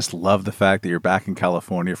that I just love the fact that you're back in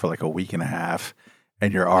California for like a week and a half,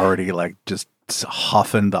 and you're already like just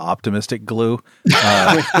huffing the optimistic glue.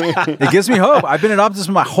 It gives me hope. I've been an optimist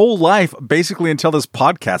my whole life, basically until this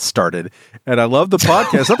podcast started, and I love the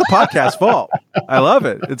podcast. It's not the podcast's fault. I love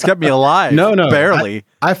it. It's kept me alive. No, barely.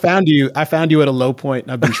 I found you at a low point,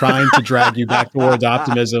 and I've been trying to drag you back towards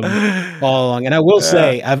optimism all along. And I will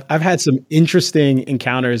say, I've had some interesting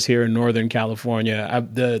encounters here in Northern California.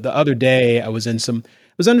 The other day, I was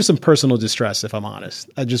under some personal distress, if I'm honest.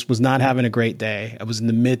 I just was not having a great day. I was in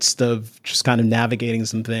the midst of just kind of navigating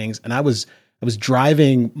some things, and I was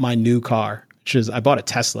driving my new car, which is I bought a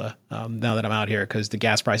Tesla now that I'm out here because the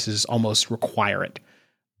gas prices almost require it.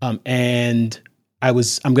 And I'm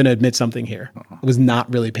going to admit something here. I was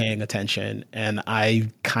not really paying attention, and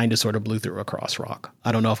I kind of sort of blew through a crosswalk.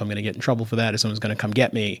 I don't know if I'm going to get in trouble for that, or someone's going to come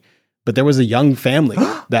get me. But there was a young family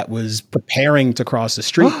that was preparing to cross the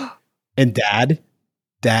street, and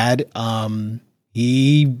Dad,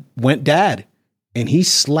 he went dad, and he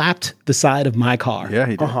slapped the side of my car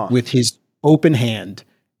with his open hand.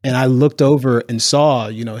 And I looked over and saw,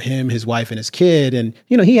 him, his wife, and his kid. And,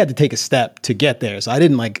 he had to take a step to get there. So I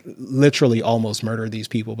didn't like literally almost murder these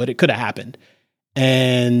people, but it could have happened.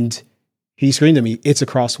 And he screamed at me, "It's a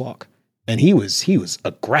crosswalk." And he was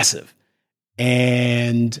aggressive.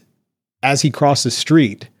 And as he crossed the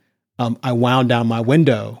street, I wound down my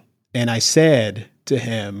window and I said to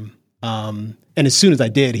him, and as soon as I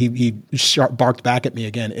did, he barked back at me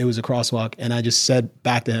again. It was a crosswalk. And I just said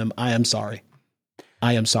back to him, I am sorry.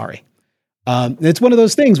 It's one of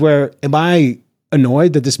those things where, am I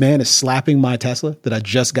annoyed that this man is slapping my Tesla that I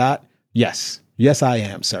just got? Yes, I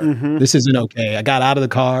am, sir. Mm-hmm. This isn't okay. I got out of the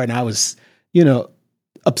car and I was,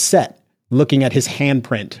 upset looking at his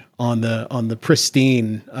handprint on the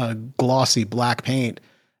pristine, glossy black paint.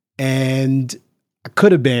 And I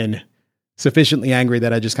could have been sufficiently angry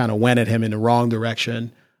that I just kind of went at him in the wrong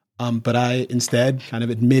direction. But I instead kind of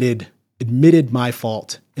admitted my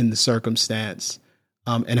fault in the circumstance,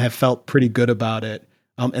 and have felt pretty good about it.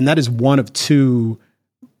 And that is one of two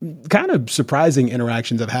kind of surprising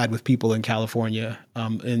interactions I've had with people in California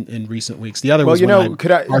in recent weeks. The other was you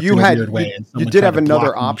did have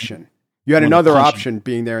another option. You had another option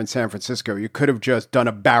being there in San Francisco. You could have just done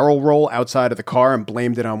a barrel roll outside of the car and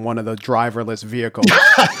blamed it on one of the driverless vehicles.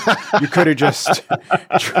 You could have just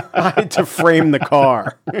tried to frame the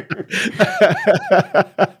car.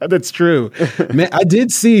 That's true. Man, I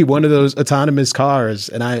did see one of those autonomous cars,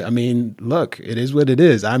 and I mean, look, it is what it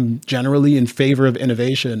is. I'm generally in favor of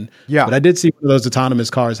innovation. Yeah. But I did see one of those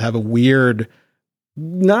autonomous cars have a weird,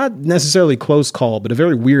 not necessarily close call, but a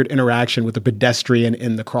very weird interaction with a pedestrian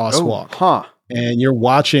in the crosswalk. And you're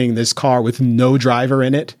watching this car with no driver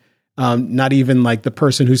in it. Not even like the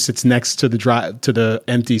person who sits next to the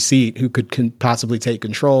empty seat who could possibly take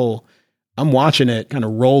control. I'm watching it kind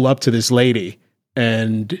of roll up to this lady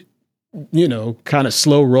and, kind of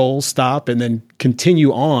slow roll, stop, and then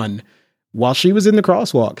continue on while she was in the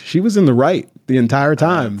crosswalk. She was in the right the entire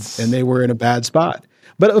time, and they were in a bad spot.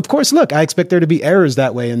 But of course, look, I expect there to be errors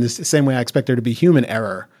that way in the same way I expect there to be human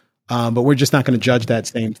error. But we're just not going to judge that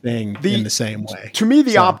same thing in the same way. To me,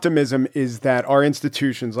 the optimism is that our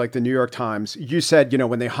institutions like the New York Times, you said,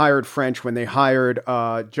 when they hired French, when they hired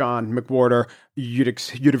John McWhorter,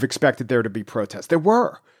 you'd have expected there to be protests. There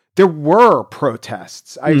were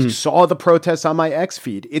protests. I saw the protests on my X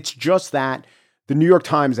feed. It's just that the New York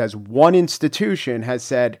Times as one institution has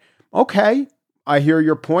said, okay, I hear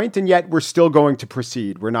your point, and yet we're still going to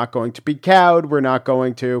proceed. We're not going to be cowed. We're not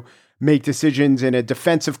going to make decisions in a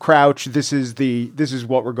defensive crouch. This is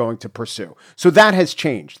what we're going to pursue. So that has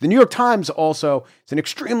changed. The New York Times also is an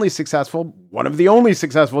extremely successful, one of the only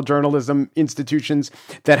successful journalism institutions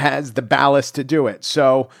that has the ballast to do it.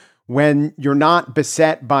 So when you're not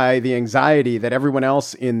beset by the anxiety that everyone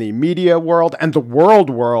else in the media world and the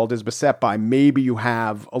world is beset by, maybe you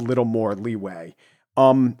have a little more leeway.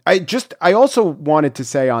 I also wanted to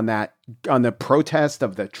say on the protest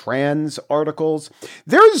of the trans articles,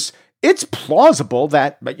 it's plausible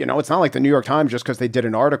that, but it's not like the New York Times, just because they did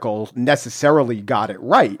an article, necessarily got it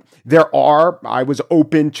right. I was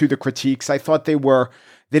open to the critiques. I thought they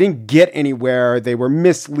didn't get anywhere. They were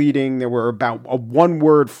misleading. They were about a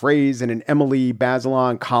one-word phrase in an Emily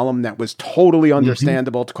Bazelon column that was totally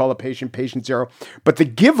understandable to call a patient zero. But the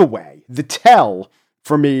giveaway, the tell,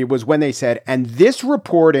 for me was when they said, and this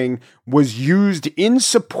reporting was used in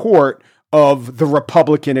support of the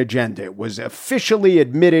Republican agenda. It was officially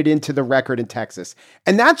admitted into the record in Texas.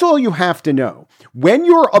 And that's all you have to know. When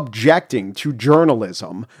you're objecting to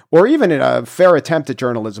journalism, or even a fair attempt at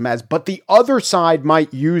journalism but the other side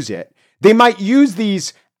might use it, they might use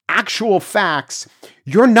these actual facts,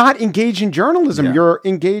 you're not engaged in journalism. Yeah. You're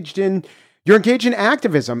engaged in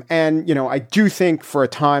activism. And, I do think for a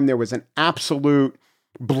time there was an absolute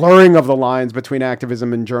blurring of the lines between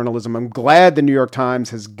activism and journalism. I'm glad the New York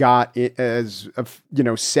Times has got it, as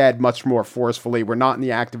said much more forcefully, we're not in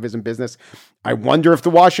the activism business. I wonder if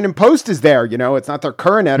the Washington Post is there. It's not their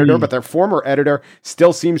current editor, but their former editor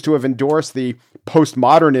still seems to have endorsed the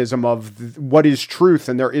postmodernism of what is truth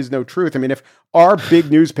and there is no truth. I mean, if our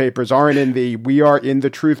big newspapers aren't in we are in the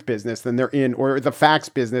truth business, then they're in, or the facts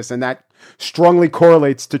business, and that strongly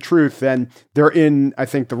correlates to truth, then they're in, I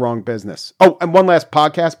think, the wrong business. Oh, and one last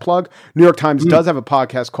podcast plug. New York Times does have a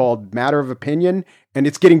podcast called Matter of Opinion, and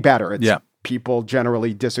it's getting better. It's people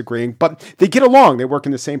generally disagreeing, but they get along. They work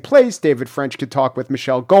in the same place. David French could talk with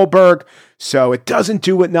Michelle Goldberg. So it doesn't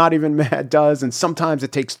do what Not Even Mad does. And sometimes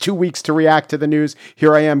it takes 2 weeks to react to the news.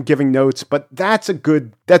 Here I am giving notes, but that's a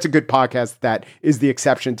good podcast. That is the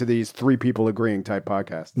exception to these three people agreeing type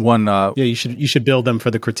podcasts. You should build them for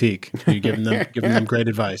the critique. You're giving them great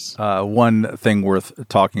advice. One thing worth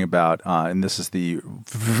talking about, and this is the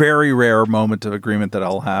very rare moment of agreement that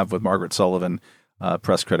I'll have with Margaret Sullivan,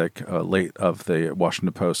 press critic, late of the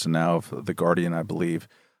Washington Post and now of the Guardian, I believe.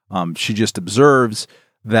 She just observes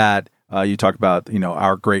that you talk about,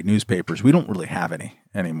 our great newspapers. We don't really have any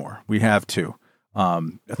anymore. We have two,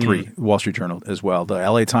 three, Wall Street Journal as well. The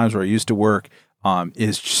LA Times, where I used to work,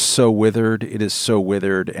 is so withered. It is so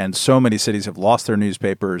withered. And so many cities have lost their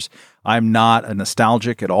newspapers. I'm not a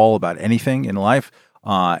nostalgic at all about anything in life.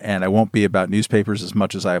 And I won't be about newspapers as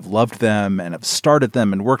much as I have loved them and have started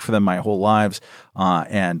them and worked for them my whole lives,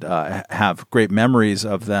 and have great memories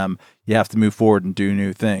of them. You have to move forward and do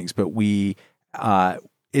new things. But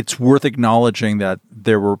it's worth acknowledging that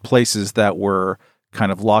there were places that were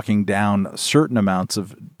kind of locking down certain amounts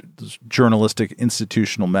of journalistic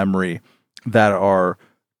institutional memory that are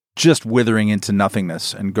just withering into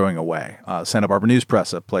nothingness and going away. Santa Barbara News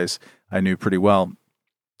Press, a place I knew pretty well,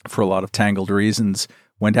 for a lot of tangled reasons,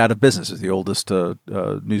 went out of business as the oldest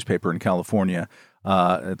newspaper in California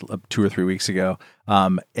 2 or 3 weeks ago.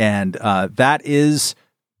 And that is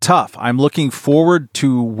tough. I'm looking forward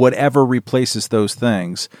to whatever replaces those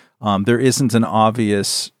things. There isn't an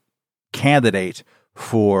obvious candidate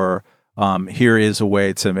for here is a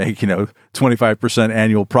way to make 25%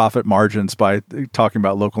 annual profit margins by talking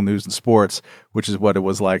about local news and sports, which is what it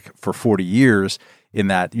was like for 40 years. In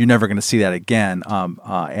that you're never going to see that again.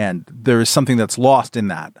 And there is something that's lost in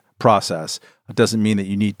that process. It doesn't mean that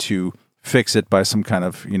you need to fix it by some kind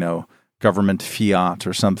of, government fiat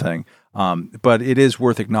or something. But it is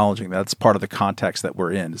worth acknowledging that's part of the context that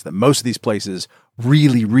we're in, is that most of these places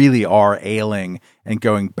really, really are ailing and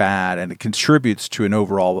going bad. And it contributes to an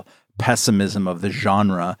overall pessimism of the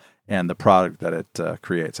genre and the product that it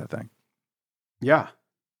creates, I think. Yeah.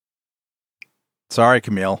 Sorry,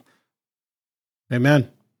 Camille.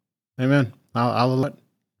 Amen.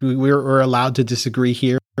 We're allowed to disagree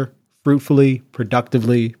here fruitfully,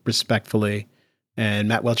 productively, respectfully. And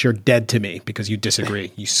Matt Welch, you're dead to me because you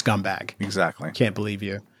disagree. You scumbag. Exactly. Can't believe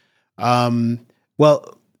you. Donald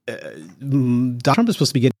Trump is supposed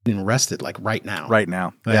to be getting arrested right now. Right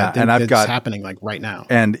now. Yeah. And I've got happening right now.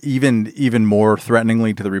 And even more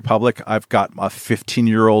threateningly to the Republic, I've got a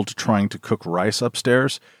 15-year-old trying to cook rice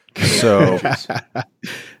upstairs. So,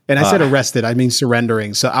 and I said arrested, I mean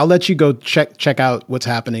surrendering. So I'll let you go check out what's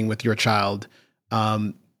happening with your child.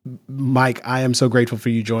 Mike, I am so grateful for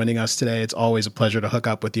you joining us today. It's always a pleasure to hook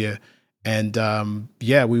up with you. And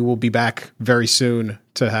we will be back very soon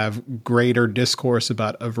to have greater discourse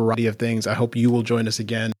about a variety of things. I hope you will join us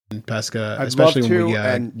again, Pesca, especially when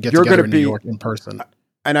we get together in New York in person.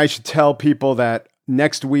 And I should tell people that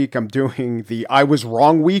next week, I'm doing the I Was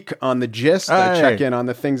Wrong week on the Gist. I check in on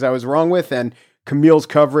the things I was wrong with. And Camille's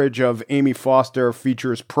coverage of Amy Foster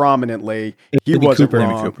features prominently. He wasn't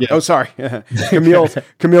wrong. Yeah. Oh, sorry.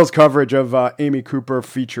 Camille's coverage of Amy Cooper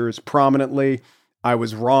features prominently. I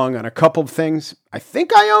was wrong on a couple of things. I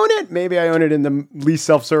think I own it. Maybe I own it in the least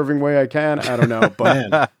self-serving way I can. I don't know.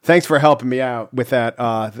 But thanks for helping me out with that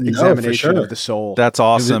examination of the soul. That's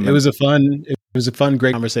awesome. It was a fun,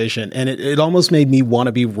 great conversation. And it almost made me want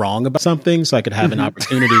to be wrong about something so I could have an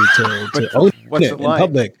opportunity to own it in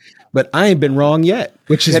public. But I ain't been wrong yet,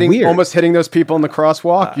 which is weird. Almost hitting those people in the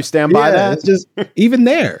crosswalk. You stand by that? It's just even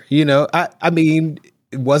there, I mean,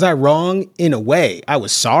 was I wrong in a way? I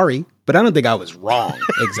was sorry, but I don't think I was wrong.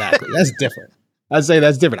 Exactly. That's different. I'd say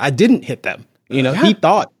that's different. I didn't hit them. You know, Yeah. he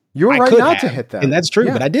thought You were I right could not to have, hit them. and that's true,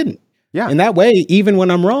 Yeah. but I didn't. Yeah. And that way, even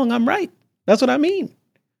when I'm wrong, I'm right. That's what I mean.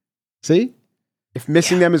 See? If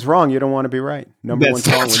missing them is wrong, you don't want to be right. Number one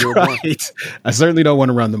song when you were born. right. I certainly don't want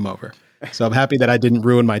to run them over. So I'm happy that I didn't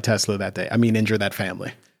ruin my Tesla that day. I mean, injure that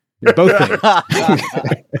family. Both things.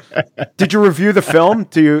 Did you review the film?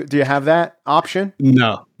 Do you have that option?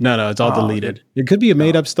 No. It's all deleted. It could be a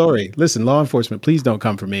made up story. Listen, law enforcement, please don't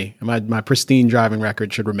come for me. My pristine driving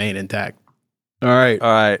record should remain intact. All right.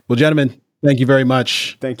 Well, gentlemen, thank you very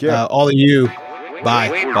much. Thank you. All of you.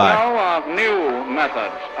 Bye. We Bye. know of new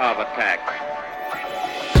methods of attack.